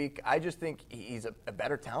this week. I just think he's a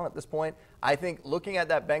better talent at this point. I think looking at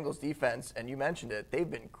that Bengals defense, and you mentioned it, they've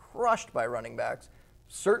been crushed by running backs.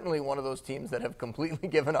 Certainly one of those teams that have completely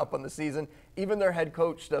given up on the season. Even their head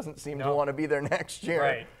coach doesn't seem to want to be there next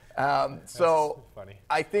year. Right. So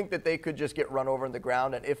I think that they could just get run over in the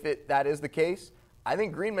ground, and if that is the case, I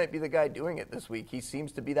think Green might be the guy doing it this week. He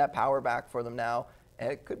seems to be that power back for them now,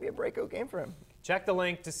 and it could be a breakout game for him. Check the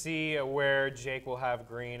link to see where Jake will have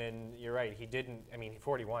Green, and you're right, he didn't,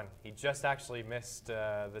 41. He just actually missed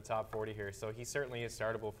the top 40 here, so he certainly is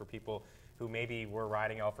startable for people who maybe were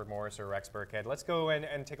riding Alfred Morris or Rex Burkhead. Let's go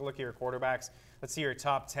and take a look at your quarterbacks. Let's see your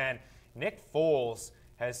top 10. Nick Foles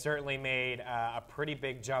has certainly made a pretty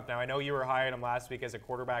big jump. Now, I know you were high on him last week as a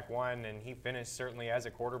quarterback 1, and he finished certainly as a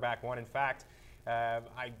quarterback 1. In fact,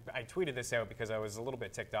 I tweeted this out because I was a little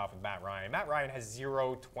bit ticked off with Matt Ryan. Matt Ryan has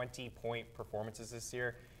 0 20-point performances this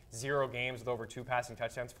year, 0 games with over 2 passing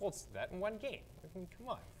touchdowns. Foles did that in 1 game. Come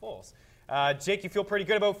on, Foles. Jake, you feel pretty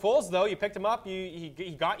good about Foles, though. You picked him up.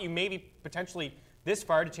 He got you maybe potentially this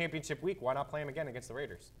far to championship week. Why not play him again against the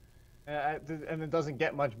Raiders? And it doesn't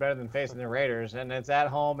get much better than facing the Raiders, and it's at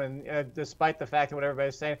home. And despite the fact of what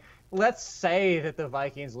everybody's saying, let's say that the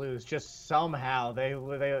Vikings lose, just somehow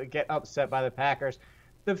they get upset by the Packers.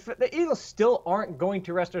 The Eagles still aren't going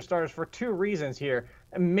to rest their starters for 2 reasons here.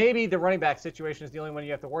 And maybe the running back situation is the only one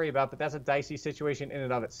you have to worry about, but that's a dicey situation in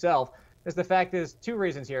and of itself. The fact is 2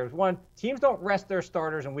 reasons here. 1, teams don't rest their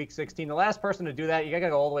starters in Week 16. The last person to do that, you got to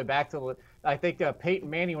go all the way back to, I think, Peyton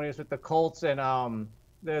Manning when he was with the Colts, and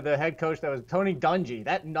the head coach that was Tony Dungy,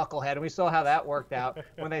 that knucklehead, and we saw how that worked out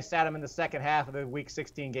when they sat him in the second half of the Week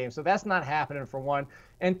 16 game. So that's not happening, for 1.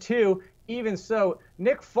 And 2, even so,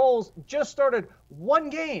 Nick Foles just started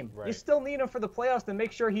 1 game. Right. You still need him for the playoffs to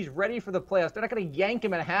make sure he's ready for the playoffs. They're not going to yank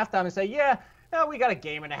him at halftime and say, we got a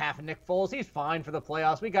game and a half of Nick Foles. He's fine for the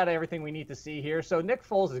playoffs. We got everything we need to see here. So Nick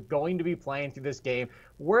Foles is going to be playing through this game.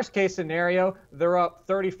 Worst case scenario, they're up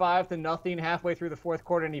 35-0 halfway through the 4th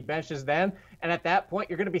quarter, and he benches them. And at that point,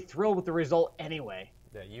 you're going to be thrilled with the result anyway.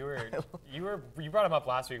 Yeah, you brought him up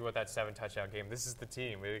last week with that 7-touchdown game. This is the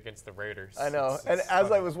team against the Raiders. I know. It's as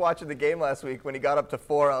funny. I was watching the game last week, when he got up to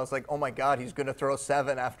 4, I was like, oh my God, he's going to throw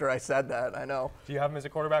 7 after I said that. I know. Do you have him as a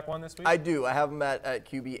quarterback 1 this week? I do. I have him at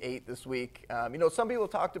QB 8 this week. Some people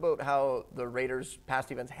talked about how the Raiders' pass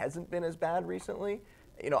defense hasn't been as bad recently.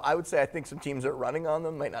 I would say I think some teams that are running on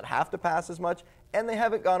them might not have to pass as much, and they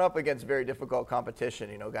haven't gone up against very difficult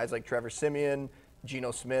competition. Guys like Trevor Siemian,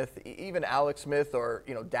 Geno Smith, even Alex Smith, or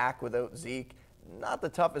Dak without Zeke, not the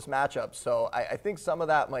toughest matchups. So I think some of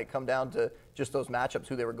that might come down to just those matchups,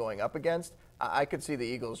 who they were going up against. I could see the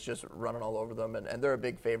Eagles just running all over them, and they're a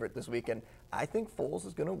big favorite this weekend. I think Foles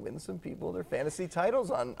is going to win some people their fantasy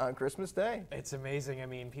titles on Christmas Day. It's amazing. I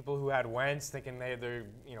mean, people who had Wentz thinking they're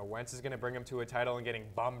Wentz is going to bring them to a title and getting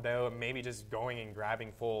bummed out, maybe just going and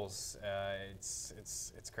grabbing Foles.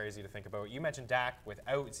 It's crazy to think about. You mentioned Dak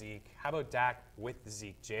without Zeke. How about Dak with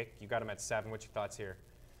Zeke, Jake? You got him at 7. What's your thoughts here?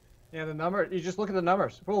 Yeah, the number. You just look at the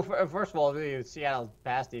numbers. Well, first of all, the Seattle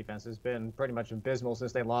pass defense has been pretty much abysmal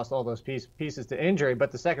since they lost all those pieces to injury. But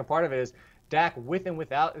the second part of it is Dak with and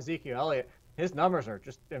without Ezekiel Elliott. His numbers are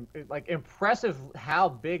just like impressive how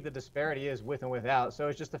big the disparity is with and without. So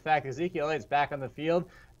it's just the fact Ezekiel Elliott's back on the field.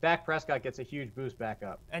 Dak Prescott gets a huge boost back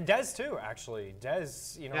up. And Dez too, actually.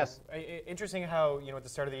 Dez, yes. Interesting how, at the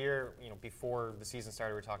start of the year, before the season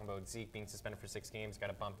started, we were talking about Zeke being suspended for 6 games, got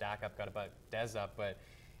to bump Dak up, got to bump Dez up, but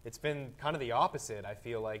it's been kind of the opposite. I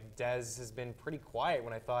feel like Dez has been pretty quiet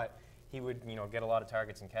when I thought he would, get a lot of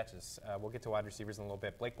targets and catches. We'll get to wide receivers in a little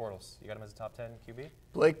bit. Blake Bortles, you got him as a top 10 QB?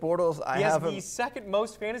 Blake Bortles, he has the second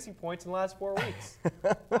most fantasy points in the last 4 weeks.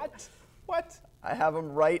 What? I have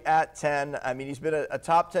him right at 10. I mean, he's been a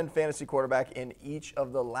top 10 fantasy quarterback in each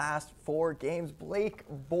of the last 4 games. Blake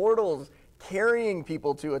Bortles carrying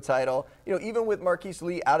people to a title. Even with Marquise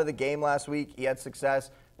Lee out of the game last week, he had success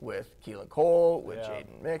with Keelan Cole, with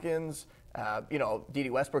Jaden Mickens. Dede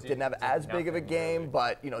Westbrook didn't have as big of a game,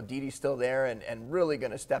 really. But, Dede's still there and really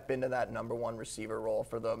going to step into that number 1 receiver role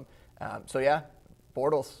for them.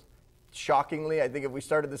 Bortles. Shockingly, I think if we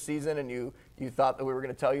started the season and you thought that we were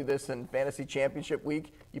going to tell you this in Fantasy Championship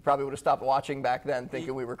week, you probably would have stopped watching back then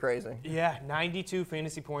thinking we were crazy. Yeah, 92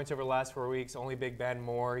 fantasy points over the last 4 weeks. Only Big Ben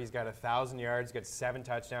more. He's got 1,000 yards, got 7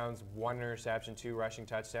 touchdowns, 1 interception, 2 rushing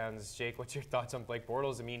touchdowns. Jake, what's your thoughts on Blake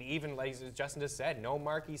Bortles? I mean, even like Justin just said, no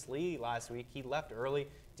Marquise Lee last week. He left early.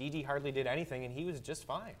 Dede hardly did anything, and he was just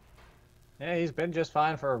fine. Yeah, he's been just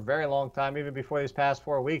fine for a very long time, even before these past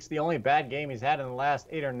 4 weeks. The only bad game he's had in the last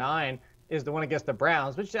 8 or 9 is the one against the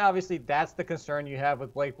Browns, which obviously that's the concern you have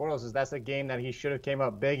with Blake Bortles, is that's a game that he should have came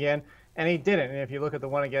up big in, and he didn't. And if you look at the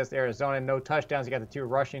one against Arizona, no touchdowns. He got the 2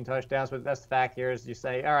 rushing touchdowns, but that's the fact here is you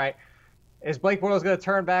say, all right, is Blake Bortles going to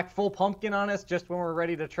turn back full pumpkin on us just when we're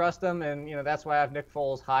ready to trust him? And, that's why I have Nick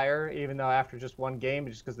Foles higher, even though after just 1 game,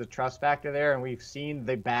 just because of the trust factor there, and we've seen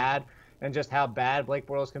the bad and just how bad Blake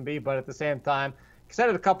Bortles can be. But at the same time, I said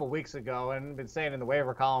it a couple weeks ago and been saying in the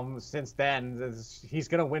waiver column since then, he's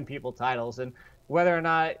going to win people titles. And whether or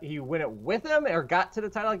not he win it with him or got to the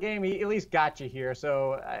title game, he at least got you here.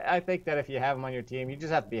 So I think that if you have him on your team, you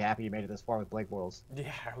just have to be happy you made it this far with Blake Bortles.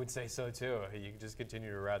 Yeah, I would say so too. You can just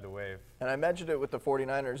continue to ride the wave. And I mentioned it with the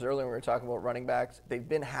 49ers earlier when we were talking about running backs. They've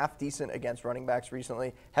been half decent against running backs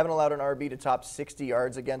recently. Haven't allowed an RB to top 60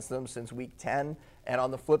 yards against them since week 10. And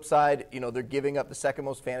on the flip side, they're giving up the second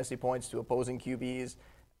most fantasy points to opposing QBs.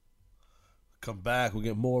 Come back. We'll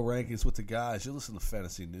get more rankings with the guys. You listen to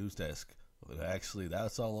Fantasy News Desk. But actually,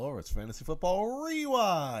 that's all over. It's Fantasy Football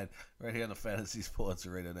Rewind right here on the Fantasy Sports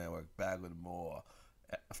Radio Network. Back with more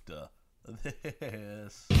after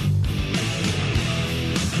this.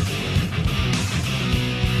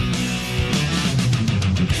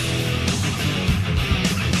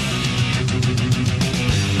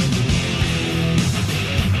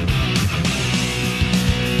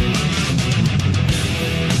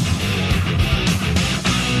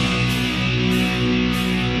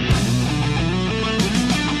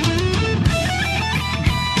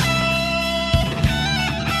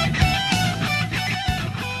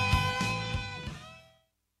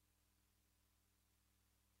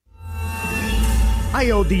 I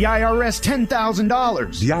owed the IRS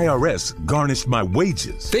 $10,000. The IRS garnished my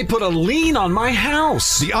wages. They put a lien on my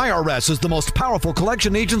house. The IRS is the most powerful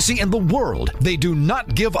collection agency in the world. They do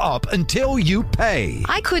not give up until you pay.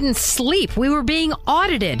 I couldn't sleep. We were being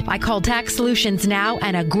audited. I called Tax Solutions Now,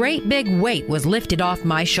 and a great big weight was lifted off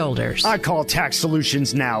my shoulders. I called Tax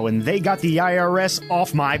Solutions Now, and they got the IRS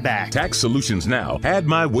off my back. Tax Solutions Now had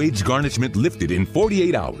my wage garnishment lifted in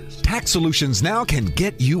 48 hours. Tax Solutions Now can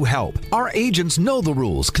get you help. Our agents know the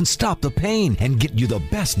rules, can stop the pain, and get you the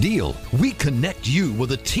best deal. We connect you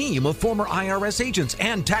with a team of former IRS agents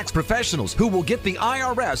and tax professionals who will get the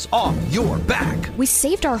IRS off your back. We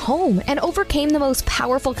saved our home and overcame the most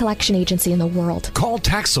powerful collection agency in the world. Call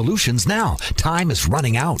Tax Solutions now. Time is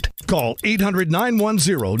running out. Call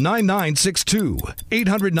 800-910-9962.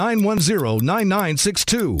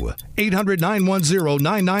 800-910-9962.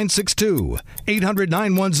 800-910-9962.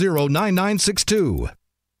 800-910-9962.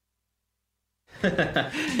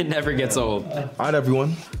 It never gets old. All right,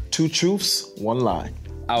 everyone. 2 truths, 1 lie.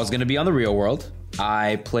 I was going to be on The Real World.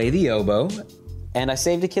 I play the oboe, and I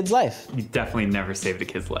saved a kid's life. You definitely never saved a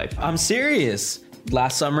kid's life. I'm serious.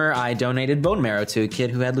 Last summer, I donated bone marrow to a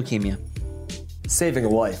kid who had leukemia. Saving a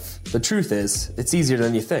life. The truth is, it's easier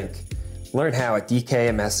than you think. Learn how at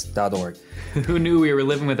dkms.org. Who knew we were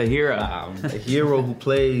living with a hero? A hero who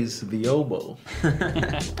plays the oboe.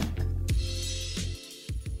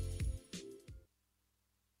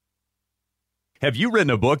 Have you written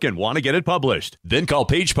a book and want to get it published? Then call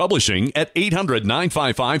Page Publishing at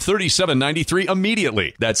 800-955-3793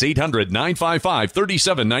 immediately. That's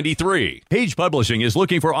 800-955-3793. Page Publishing is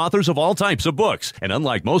looking for authors of all types of books. And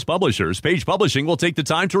unlike most publishers, Page Publishing will take the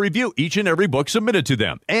time to review each and every book submitted to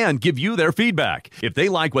them and give you their feedback. If they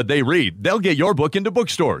like what they read, they'll get your book into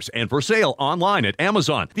bookstores and for sale online at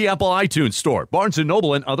Amazon, the Apple iTunes Store, Barnes &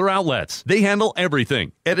 Noble, and other outlets. They handle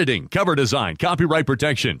everything: editing, cover design, copyright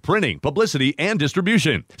protection, printing, publicity, and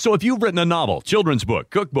distribution. So if you've written a novel, children's book,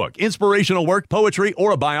 cookbook, inspirational work, poetry,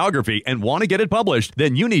 or a biography and want to get it published,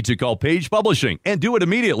 then you need to call Page Publishing and do it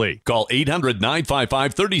immediately. Call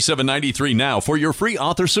 800-955-3793 now for your free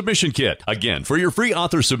author submission kit. Again, for your free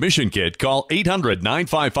author submission kit, call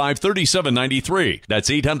 800-955-3793. That's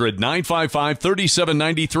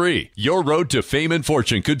 800-955-3793. Your road to fame and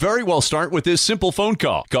fortune could very well start with this simple phone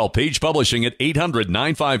call. Call Page Publishing at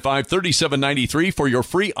 800-955-3793 for your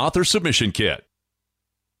free author submission kit.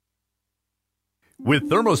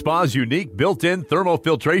 With ThermoSpa's unique built-in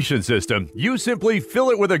thermofiltration system, you simply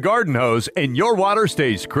fill it with a garden hose and your water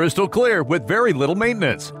stays crystal clear with very little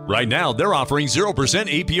maintenance. Right now, they're offering 0%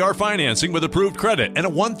 APR financing with approved credit and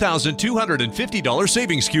a $1,250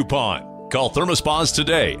 savings coupon. Call ThermoSpas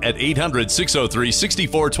today at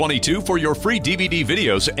 800-603-6422 for your free DVD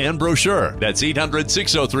videos and brochure. That's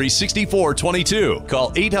 800-603-6422.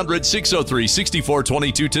 Call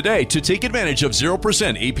 800-603-6422 today to take advantage of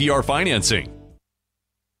 0% APR financing.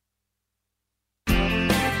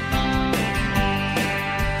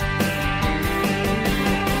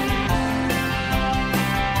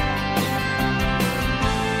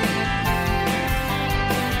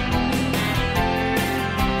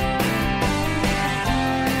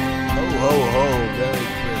 Ho, ho, Merry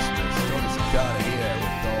Christmas. Tony Cicada here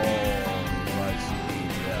with all the advice you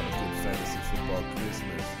need to have a good fantasy football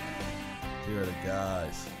Christmas. Here are the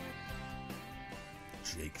guys: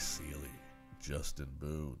 Jake Seeley, Justin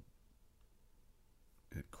Boone,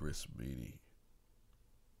 and Chris Meany.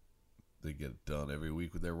 They get it done every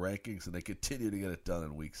week with their rankings, and they continue to get it done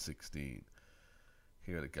in Week 16.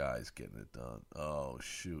 Here are the guys getting it done. Oh,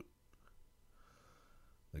 shoot.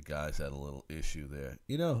 The guys had a little issue there.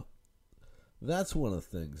 You know, that's one of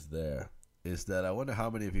the things there, is that I wonder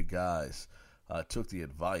how many of you guys took the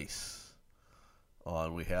advice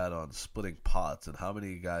we had on splitting pots, and how many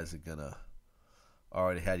of you guys are gonna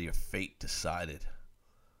already had your fate decided,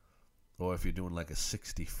 or if you're doing like a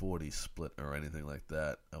 60-40 split or anything like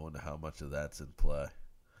that. I wonder how much of that's in play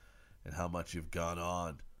and how much you've gone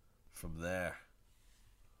on from there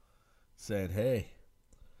saying, hey,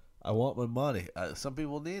 I want my money. Some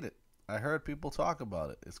people need it. I heard people talk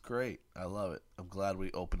about it. It's great. I love it. I'm glad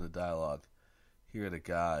we opened the dialogue. Here are the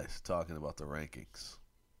guys talking about the rankings.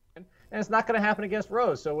 And it's not going to happen against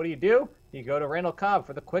Rose. So what do? You go to Randall Cobb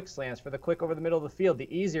for the quick slants, for the quick over the middle of the field,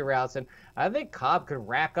 the easy routes. And I think Cobb could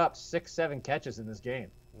rack up 6-7 catches in this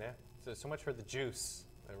game. Yeah, so much for the juice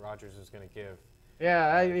that Rodgers was going to give.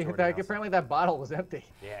 Yeah, apparently that bottle was empty.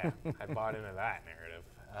 Yeah, I bought into that narrative.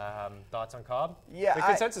 Thoughts on Cobb? Yeah, the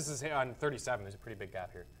consensus is on 37. There's a pretty big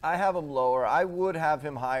gap here. I have him lower. I would have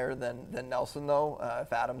him higher than Nelson, though.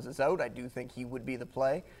 If Adams is out, I do think he would be the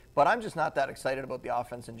play. But I'm just not that excited about the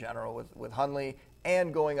offense in general with Hundley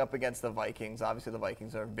and going up against the Vikings. Obviously, the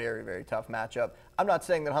Vikings are a very, very tough matchup. I'm not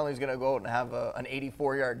saying that Hundley's going to go out and have an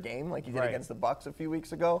 84-yard game like he did against the Bucs a few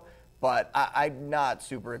weeks ago. But I'm not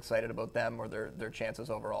super excited about them or their chances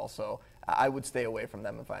overall. So I would stay away from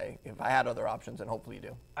them if I had other options, and hopefully you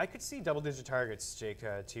do. I could see double-digit targets, Jake.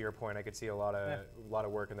 To your point, I could see a lot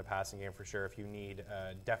of work in the passing game for sure. If you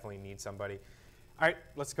definitely need somebody. All right,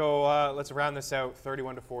 let's go. Let's round this out.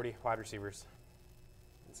 31-40 wide receivers.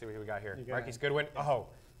 Let's see what we got here. Marquise Goodwin. Oh,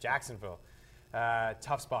 Jacksonville.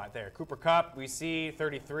 Tough spot there. Cooper Kupp, we see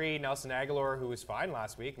 33. Nelson Aguilar, who was fine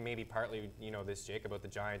last week, maybe partly, this, Jake, about the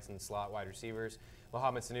Giants and slot wide receivers.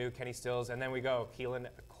 Mohamed Sanu, Kenny Stills, and then we go Keelan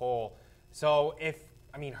Cole. So if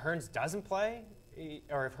Hearns doesn't play,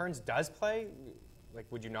 or if Hearns does play,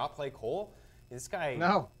 would you not play Cole? This guy.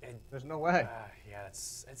 No, there's no way. Yeah, it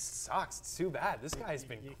sucks. It's too bad. This guy's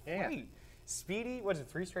been great. Speedy, what is it,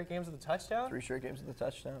 3 straight games with a touchdown? 3 straight games with a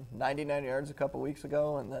touchdown. 99 yards a couple weeks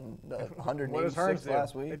ago, and then the 186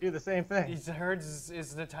 last week. They do the same thing. Hearns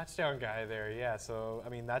is the touchdown guy there, yeah. So,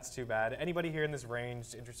 that's too bad. Anybody here in this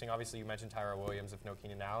range? Interesting, obviously, you mentioned Tyrell Williams, if no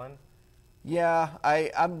Keenan Allen. Yeah,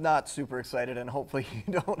 I'm not super excited, and hopefully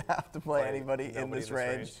you don't have to play anybody in this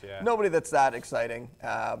range. Yeah. Nobody that's that exciting.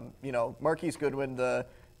 Marquise Goodwin, the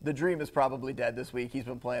dream is probably dead this week. He's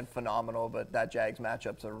been playing phenomenal, but that Jags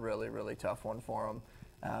matchup's a really, really tough one for him.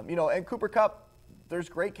 And Cooper Kupp, there's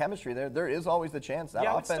great chemistry there. There is always the chance that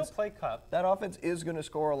offense. Still play Kupp. That offense is going to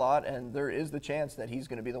score a lot, and there is the chance that he's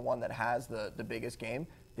going to be the one that has the biggest game.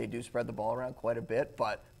 They do spread the ball around quite a bit,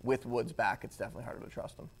 but with Woods back, it's definitely harder to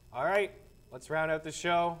trust him. All right, let's round out the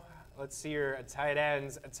show. Let's see your tight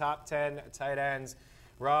ends, top 10 tight ends.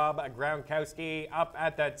 Rob Gronkowski up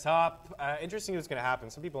at the top. Interesting what's going to happen.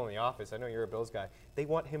 Some people in the office, I know you're a Bills guy, they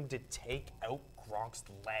want him to take out Gronk's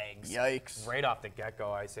legs. Yikes. Right off the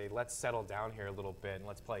get-go, I say, let's settle down here a little bit and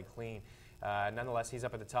let's play clean. Nonetheless, he's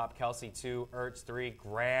up at the top. Kelsey, 2. Ertz, 3.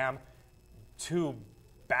 Graham, 2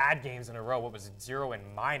 bad games in a row. What was it, 0 and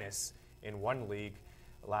minus in one league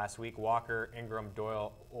last week? Walker, Ingram,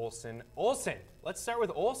 Doyle, Olsen. Let's start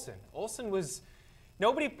with Olsen. Olsen was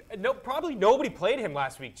probably nobody played him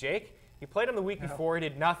last week, Jake. He played him the week before. He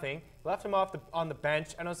did nothing. Left him on the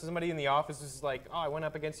bench. I know somebody in the office was like, I went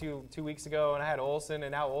up against you 2 weeks ago and I had Olsen,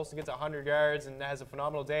 and now Olsen gets 100 yards and has a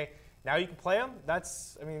phenomenal day. Now you can play him.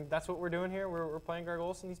 That's what we're doing here. We're playing Greg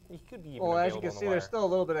Olsen. He could be even Well, as you available can on the see, wire. there's still a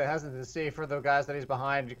little bit of hesitancy for the guys that he's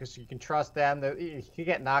behind because you can trust them. He could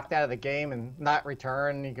get knocked out of the game and not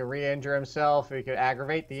return. He could re-injure himself. He could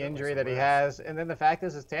aggravate the injury that he has. And then the fact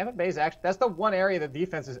is Tampa Bay's that's the one area the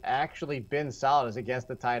defense has actually been solid is against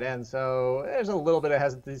the tight end. So there's a little bit of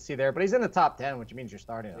hesitancy there. But he's in the top 10, which means you're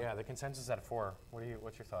starting him. Yeah, the consensus is at 4.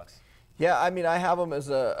 What's your thoughts? Yeah, I have him as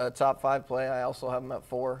a top 5 play. I also have him at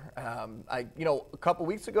 4. A couple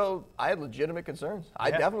weeks ago, I had legitimate concerns.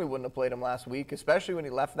 I definitely wouldn't have played him last week, especially when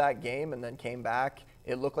he left that game and then came back.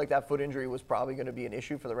 It looked like that foot injury was probably going to be an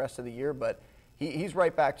issue for the rest of the year, but he's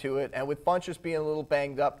right back to it. And with Funchess being a little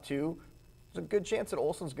banged up too, there's a good chance that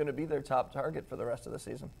Olsen's going to be their top target for the rest of the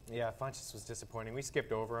season. Yeah, Funchess was disappointing. We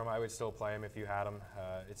skipped over him. I would still play him if you had him.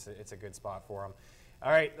 It's a good spot for him. All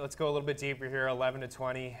right, let's go a little bit deeper here. 11 to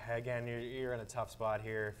 20. Again, you're in a tough spot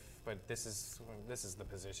here, but this is the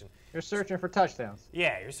position. You're searching for touchdowns.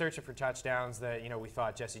 Yeah, you're searching for touchdowns that we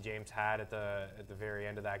thought Jesse James had at the very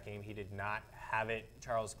end of that game. He did not have it.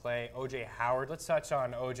 Charles Clay, O.J. Howard. Let's touch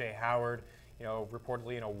on O.J. Howard.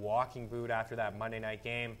 Reportedly in a walking boot after that Monday night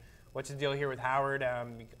game. What's the deal here with Howard?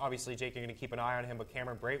 Obviously, Jake, you're going to keep an eye on him, but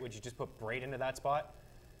Cameron Brate, would you just put Brate into that spot?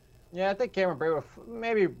 Yeah, I think Cameron Brate was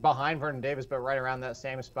maybe behind Vernon Davis, but right around that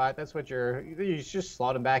same spot. That's what you just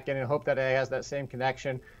slot him back in and hope that he has that same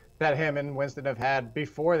connection that him and Winston have had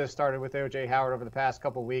before this started with O.J. Howard over the past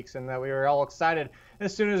couple weeks, and that we were all excited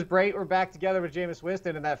as soon as Brate were back together with Jameis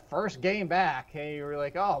Winston in that first game back. And you were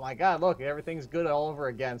like, oh my God, look, everything's good all over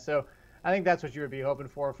again. So I think that's what you would be hoping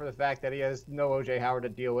for the fact that he has no O.J. Howard to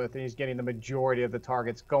deal with, and he's getting the majority of the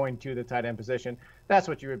targets going to the tight end position. That's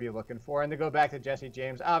what you would be looking for. And to go back to Jesse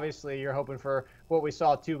James, obviously you're hoping for what we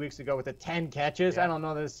saw 2 weeks ago with the 10 catches. Yeah. I don't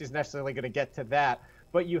know that he's necessarily going to get to that,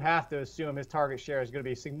 but you have to assume his target share is going to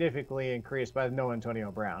be significantly increased by no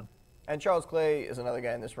Antonio Brown. And Charles Clay is another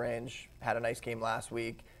guy in this range. Had a nice game last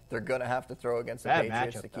week. They're going to have to throw against the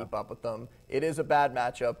Patriots to keep up with them. It is a bad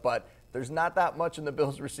matchup, but there's not that much in the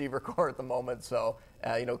Bills receiver core at the moment. So,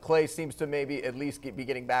 Clay seems to maybe at least be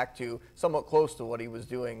getting back to somewhat close to what he was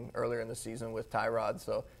doing earlier in the season with Tyrod.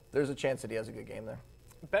 So there's a chance that he has a good game there.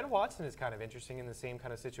 Ben Watson is kind of interesting in the same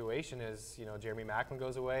kind of situation as, Jeremy Maclin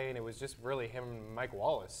goes away, and it was just really him and Mike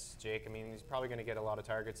Wallace, Jake. I mean, he's probably going to get a lot of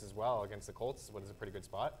targets as well against the Colts, what is a pretty good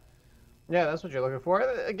spot. Yeah, that's what you're looking for.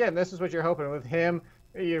 Again, this is what you're hoping with him.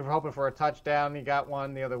 You're hoping for a touchdown. You got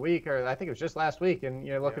one the other week, or I think it was just last week, and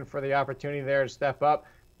you're looking for the opportunity there to step up.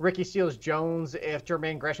 Ricky Seals-Jones, if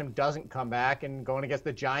Jermaine Gresham doesn't come back, and going against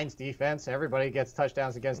the Giants defense, everybody gets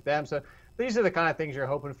touchdowns against them. So these are the kind of things you're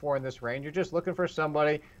hoping for in this range. You're just looking for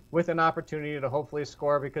somebody with an opportunity to hopefully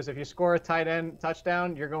score, because if you score a tight end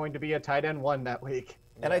touchdown, you're going to be a tight end 1 that week.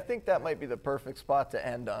 And I think that might be the perfect spot to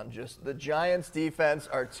end on. Just the Giants defense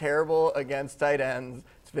are terrible against tight ends.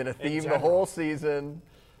 It's been a theme the whole season.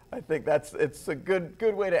 I think it's a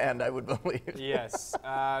good way to end, I would believe. Yes.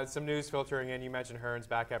 Some news filtering in. You mentioned Hearns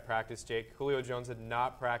back at practice, Jake. Julio Jones did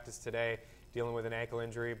not practice today, dealing with an ankle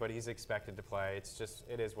injury, but he's expected to play.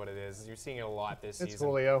 It is what it is. You're seeing it a lot this season. It's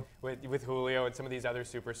Julio. With Julio and some of these other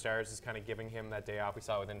superstars is kind of giving him that day off. We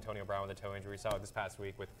saw it with Antonio Brown with the toe injury. We saw it this past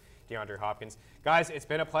week with DeAndre Hopkins. Guys, it's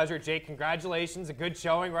been a pleasure. Jake, congratulations. A good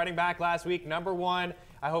showing running back last week. Number 1.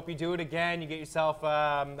 I hope you do it again. You get yourself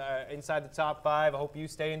inside the top 5. I hope you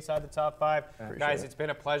stay inside the top 5. Guys, it's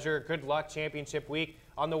been a pleasure. Good luck championship week.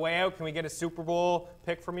 On the way out, can we get a Super Bowl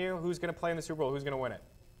pick from you? Who's going to play in the Super Bowl? Who's going to win it?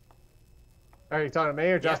 Are you talking to me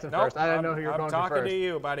or Justin first? I didn't know who you were going to first. I'm talking to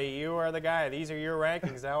you, buddy. You are the guy. These are your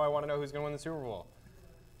rankings. Now I want to know who's going to win the Super Bowl.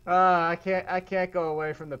 I can't go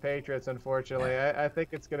away from the Patriots, unfortunately. I think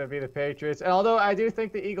it's going to be the Patriots. And although I do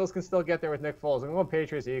think the Eagles can still get there with Nick Foles. I'm going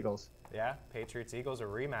Patriots-Eagles. Yeah, Patriots-Eagles, a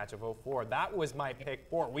rematch of 2004. That was my pick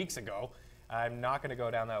 4 weeks ago. I'm not going to go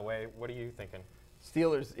down that way. What are you thinking?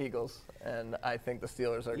 Steelers-Eagles, and I think the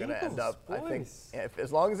Steelers are going to end up. Boys. I think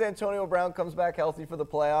as long as Antonio Brown comes back healthy for the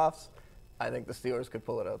playoffs, I think the Steelers could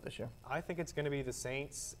pull it out this year. I think it's going to be the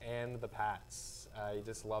Saints and the Pats. You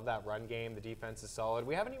just love that run game. The defense is solid.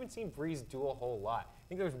 We haven't even seen Breeze do a whole lot. I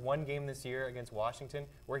think there was one game this year against Washington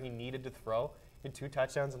where he needed to throw. He had 2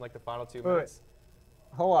 touchdowns in like the final 2 minutes.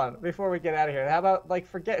 Hold on, before we get out of here, how about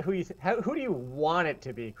forget who who do you want it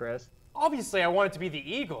to be, Chris? Obviously, I want it to be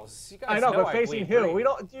the Eagles. You guys I know, but facing who? Green.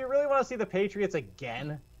 Do you really want to see the Patriots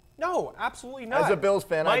again? No, absolutely not. As a Bills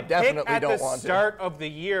fan, I definitely don't want to. My pick at the start of the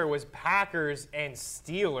year was Packers and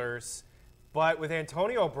Steelers, but with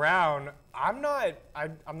Antonio Brown, I'm not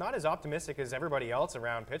as optimistic as everybody else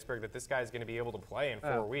around Pittsburgh that this guy's going to be able to play in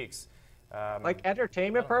 4 weeks.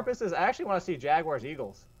 Entertainment purposes, I actually want to see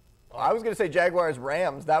Jaguars-Eagles. I was going to say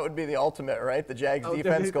Jaguars-Rams. That would be the ultimate, right? The Jags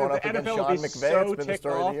defense going up against Sean McVay. It's been the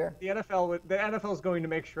story of the year. The NFL is going to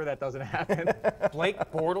make sure that doesn't happen. Blake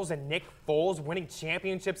Bortles and Nick Foles winning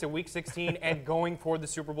championships in Week 16 and going for the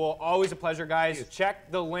Super Bowl. Always a pleasure, guys. Check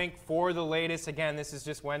the link for the latest. Again, this is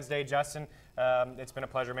just Wednesday. Justin, it's been a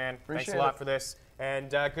pleasure, man. Thanks a lot for this.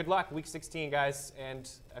 And good luck, Week 16, guys. And,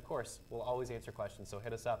 of course, we'll always answer questions, so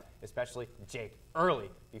hit us up, especially Jake, early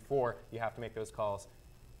before you have to make those calls.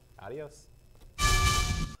 Adios.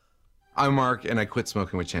 I'm Mark, and I quit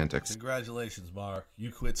smoking with Chantix. Congratulations, Mark.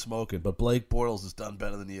 You quit smoking, but Blake Bortles has done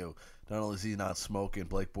better than you. Not only is he not smoking,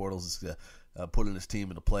 Blake Bortles is putting his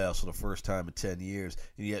team in the playoffs for the first time in 10 years,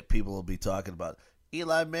 and yet people will be talking about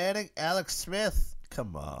Eli Manning, Alex Smith.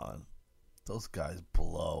 Come on. Those guys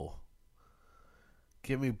blow.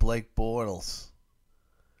 Give me Blake Bortles.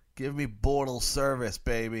 Give me Bortles service,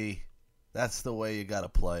 baby. That's the way you got to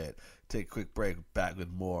play it. Take a quick break. Back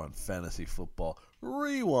with more on Fantasy Football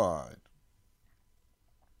Rewind.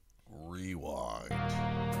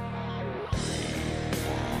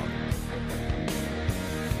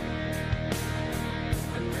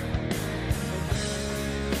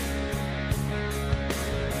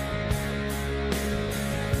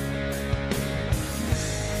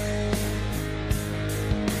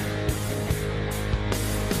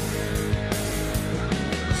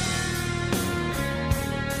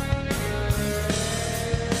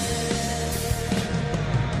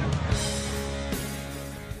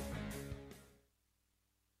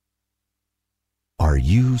 Are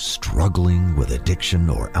you struggling with addiction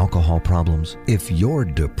or alcohol problems? If you're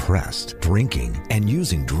depressed, drinking, and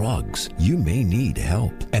using drugs, you may need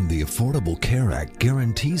help. And the Affordable Care Act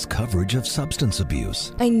guarantees coverage of substance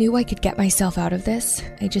abuse. I knew I could get myself out of this.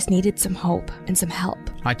 I just needed some hope and some help.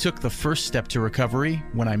 I took the first step to recovery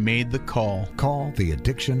when I made the call. Call the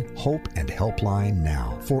Addiction, Hope, and Helpline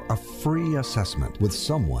now for a free assessment with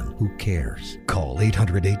someone who cares. Call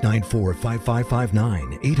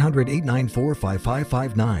 800-894-5559. 800-894-5559.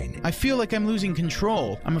 I feel like I'm losing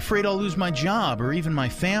control. I'm afraid I'll lose my job or even my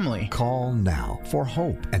family. Call now for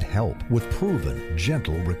hope and help with proven,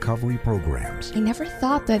 gentle recovery programs. I never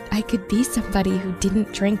thought that I could be somebody who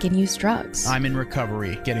didn't drink and use drugs. I'm in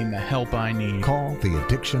recovery, getting the help I need. Call the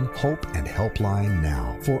Addiction, Hope, and Helpline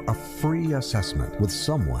now for a free assessment with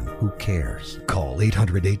someone who cares. Call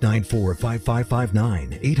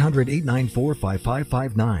 800-894-5559.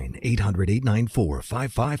 800-894-5559.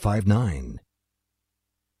 800-894-5559.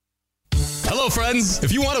 Hello, friends.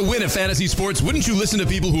 If you want to win at fantasy sports, wouldn't you listen to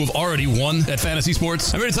people who have already won at fantasy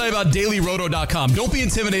sports? I'm here to tell you about DailyRoto.com. Don't be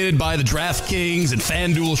intimidated by the DraftKings and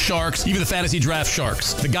FanDuel sharks, even the fantasy draft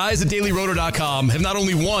sharks. The guys at DailyRoto.com have not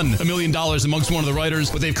only won $1 million amongst one of the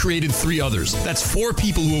writers, but they've created 3 others. That's 4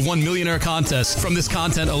 people who have won millionaire contests from this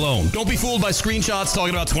content alone. Don't be fooled by screenshots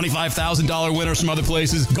talking about $25,000 winners from other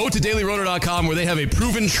places. Go to DailyRoto.com where they have a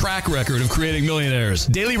proven track record of creating millionaires.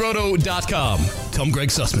 DailyRoto.com. Tell them Greg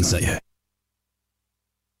Sussman sent you.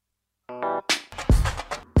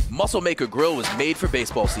 Muscle Maker Grill was made for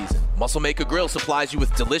baseball season. Muscle Maker Grill supplies you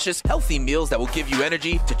with delicious, healthy meals that will give you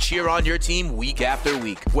energy to cheer on your team week after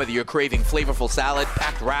week. Whether you're craving flavorful salad,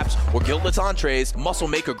 packed wraps, or guiltless entrees, Muscle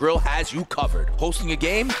Maker Grill has you covered. Hosting a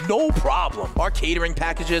game? No problem. Our catering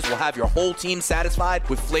packages will have your whole team satisfied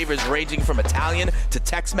with flavors ranging from Italian to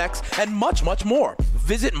Tex-Mex and much, much more.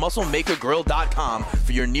 Visit MuscleMakerGrill.com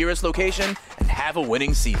for your nearest location and have a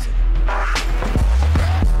winning season.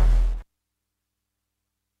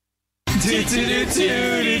 Does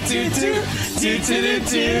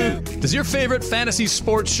your favorite fantasy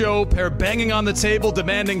sports show pair banging on the table,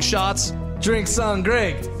 demanding shots? Drinks on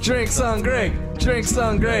Greg. Drinks on Greg. Drinks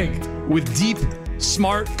on Greg. With deep,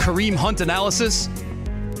 smart Kareem Hunt analysis?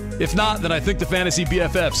 If not, then I think the Fantasy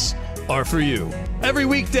BFFs are for you. Every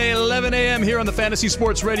weekday at 11 a.m. here on the Fantasy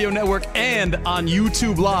Sports Radio Network and on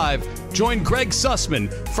YouTube Live. Join Greg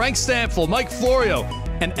Sussman, Frank Stampfel, Mike Florio,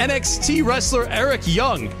 and NXT wrestler Eric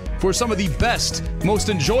Young for some of the best, most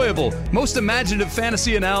enjoyable, most imaginative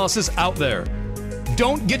fantasy analysis out there.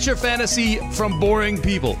 Don't get your fantasy from boring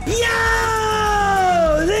people.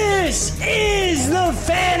 Yo! This is the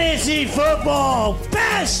Fantasy Football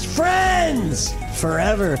Best Friends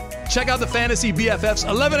Forever. Check out the Fantasy BFFs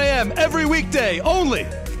 11 a.m. every weekday only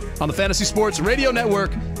on the Fantasy Sports Radio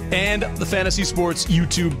Network and the Fantasy Sports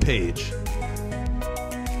YouTube page.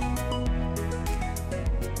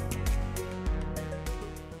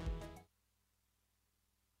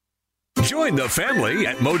 Join the family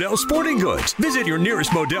at Modell Sporting Goods. Visit your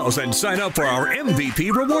nearest Modell's and sign up for our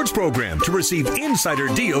MVP Rewards program to receive insider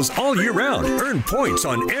deals all year round. Earn points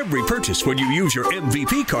on every purchase when you use your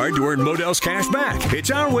MVP card to earn Modell's cash back. It's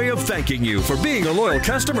our way of thanking you for being a loyal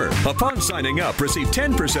customer. Upon signing up, receive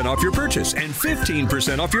 10% off your purchase and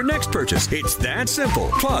 15% off your next purchase. It's that simple.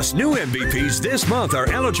 Plus, new MVPs this month are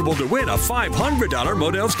eligible to win a $500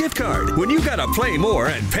 Modell's gift card. When you gotta play more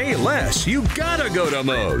and pay less, you gotta go to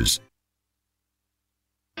Moe's.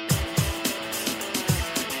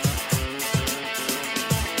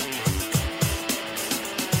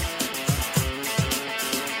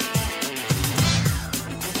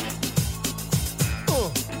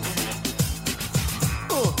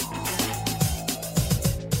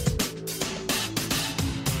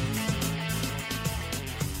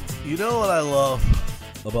 You know what I love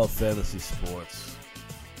about fantasy sports?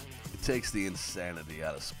 It takes the insanity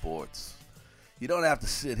out of sports. You don't have to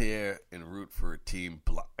sit here and root for a team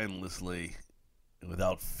endlessly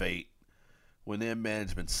without fate when their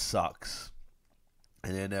management sucks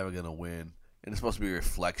and they're never going to win. And it's supposed to be a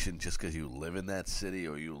reflection just because you live in that city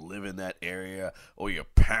or you live in that area or your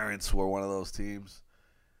parents were one of those teams.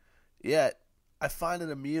 Yet, I find it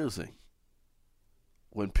amusing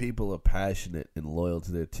when people are passionate and loyal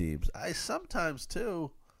to their teams. I sometimes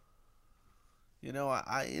too. You know,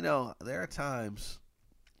 there are times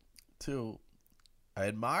too I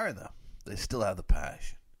admire them. They still have the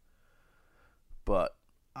passion. But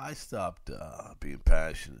I stopped being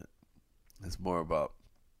passionate. It's more about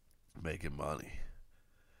making money.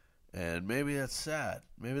 And maybe that's sad.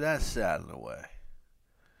 Maybe that's sad in a way.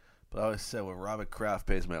 But I always said when Robert Kraft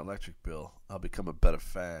pays my electric bill, I'll become a better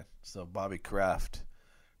fan. So Bobby Kraft,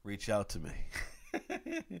 reach out to me.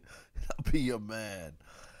 I'll be your man.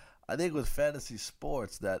 I think with fantasy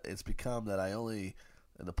sports that it's become that I only,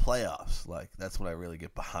 in the playoffs, like that's when I really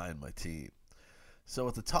get behind my team. So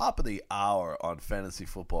at the top of the hour on Fantasy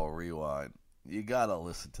Football Rewind, you got to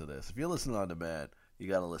listen to this. If you're listening on demand, you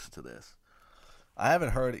got to listen to this. I haven't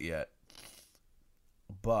heard it yet,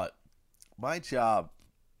 but my job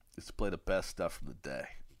is to play the best stuff from the day.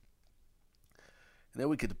 And then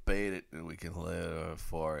we could debate it and we can live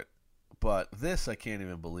for it. But this, I can't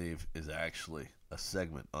even believe, is actually a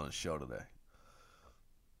segment on a show today.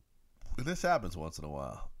 And this happens once in a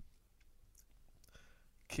while.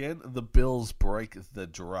 Can the Bills break the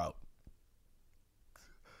drought?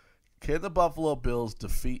 Can the Buffalo Bills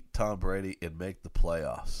defeat Tom Brady and make the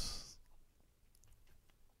playoffs?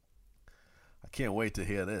 I can't wait to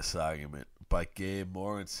hear this argument by Gabe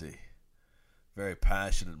Morency. Very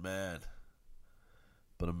passionate man.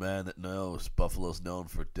 But a man that knows Buffalo's known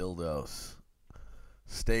for dildos.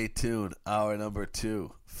 Stay tuned. Hour number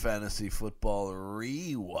 2, Fantasy Football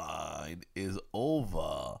Rewind, is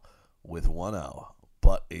over with 1 hour,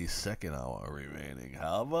 but a second hour remaining.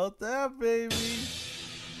 How about that, baby?